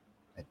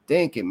 I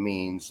think it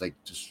means like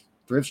just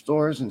thrift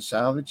stores and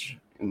salvage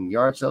and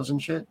yard sales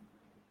and shit.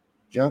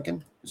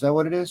 Junking? Is that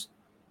what it is?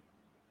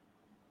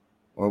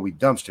 Or are we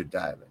dumpster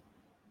diving?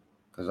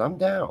 Because I'm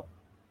down.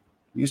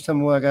 You just tell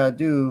me what I got to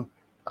do.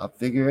 I'll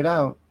figure it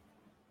out.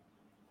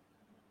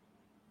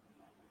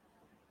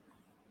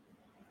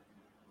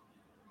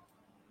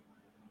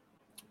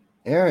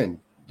 Aaron,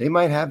 they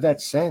might have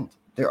that scent.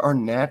 There are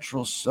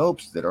natural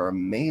soaps that are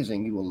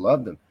amazing. You will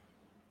love them.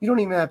 You don't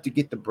even have to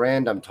get the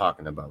brand I'm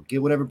talking about.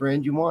 Get whatever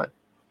brand you want.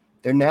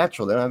 They're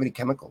natural. They don't have any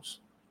chemicals.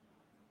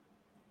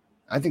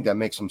 I think that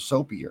makes them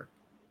soapier.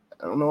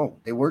 I don't know.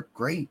 They work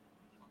great.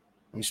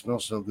 They smell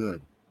so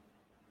good.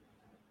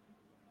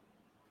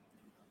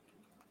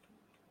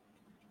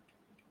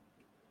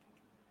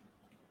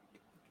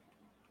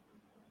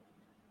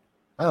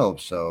 I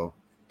hope so.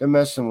 They're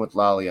messing with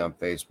Lolly on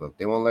Facebook.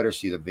 They won't let her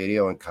see the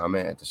video and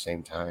comment at the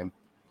same time.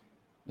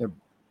 They're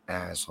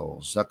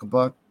assholes.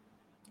 Zuckerbuck,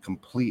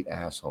 complete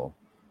asshole.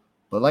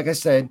 But like I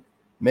said,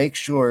 make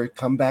sure,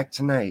 come back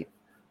tonight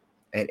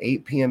at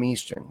 8 p.m.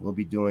 Eastern. We'll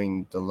be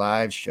doing the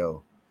live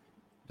show,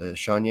 the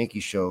Sean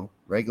Yankee Show,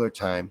 regular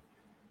time,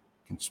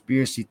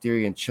 Conspiracy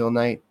Theory and Chill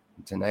Night.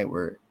 And tonight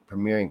we're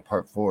premiering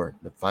part 4,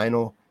 the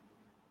final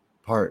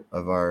part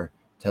of our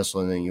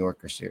Tesla New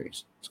Yorker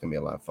series. It's going to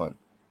be a lot of fun.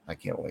 I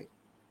can't wait.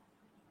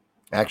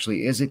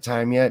 Actually, is it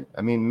time yet?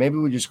 I mean, maybe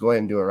we just go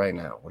ahead and do it right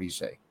now. What do you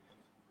say?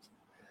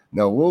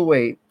 No, we'll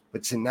wait.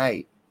 But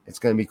tonight, it's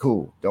going to be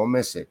cool. Don't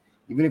miss it.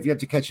 Even if you have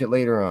to catch it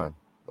later on.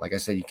 Like I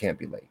said, you can't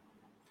be late.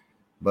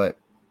 But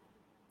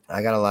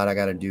I got a lot I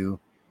got to do.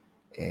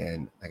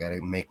 And I got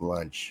to make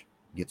lunch.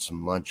 Get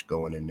some lunch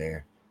going in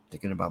there.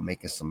 Thinking about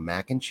making some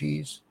mac and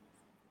cheese.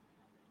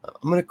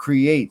 I'm going to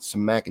create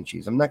some mac and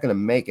cheese. I'm not going to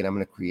make it. I'm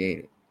going to create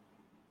it.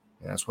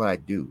 And that's what I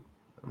do.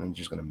 I'm not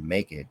just going to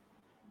make it.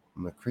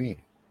 I'm going to create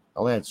it.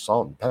 I'll add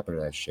salt and pepper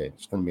to that shit.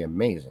 It's going to be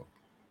amazing.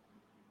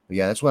 But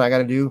yeah, that's what I got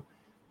to do.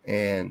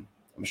 And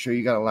I'm sure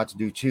you got a lot to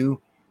do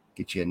too.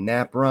 Get you a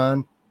nap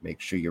run. Make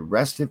sure you're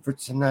rested for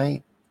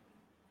tonight.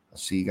 I'll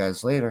see you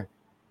guys later.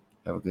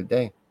 Have a good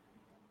day.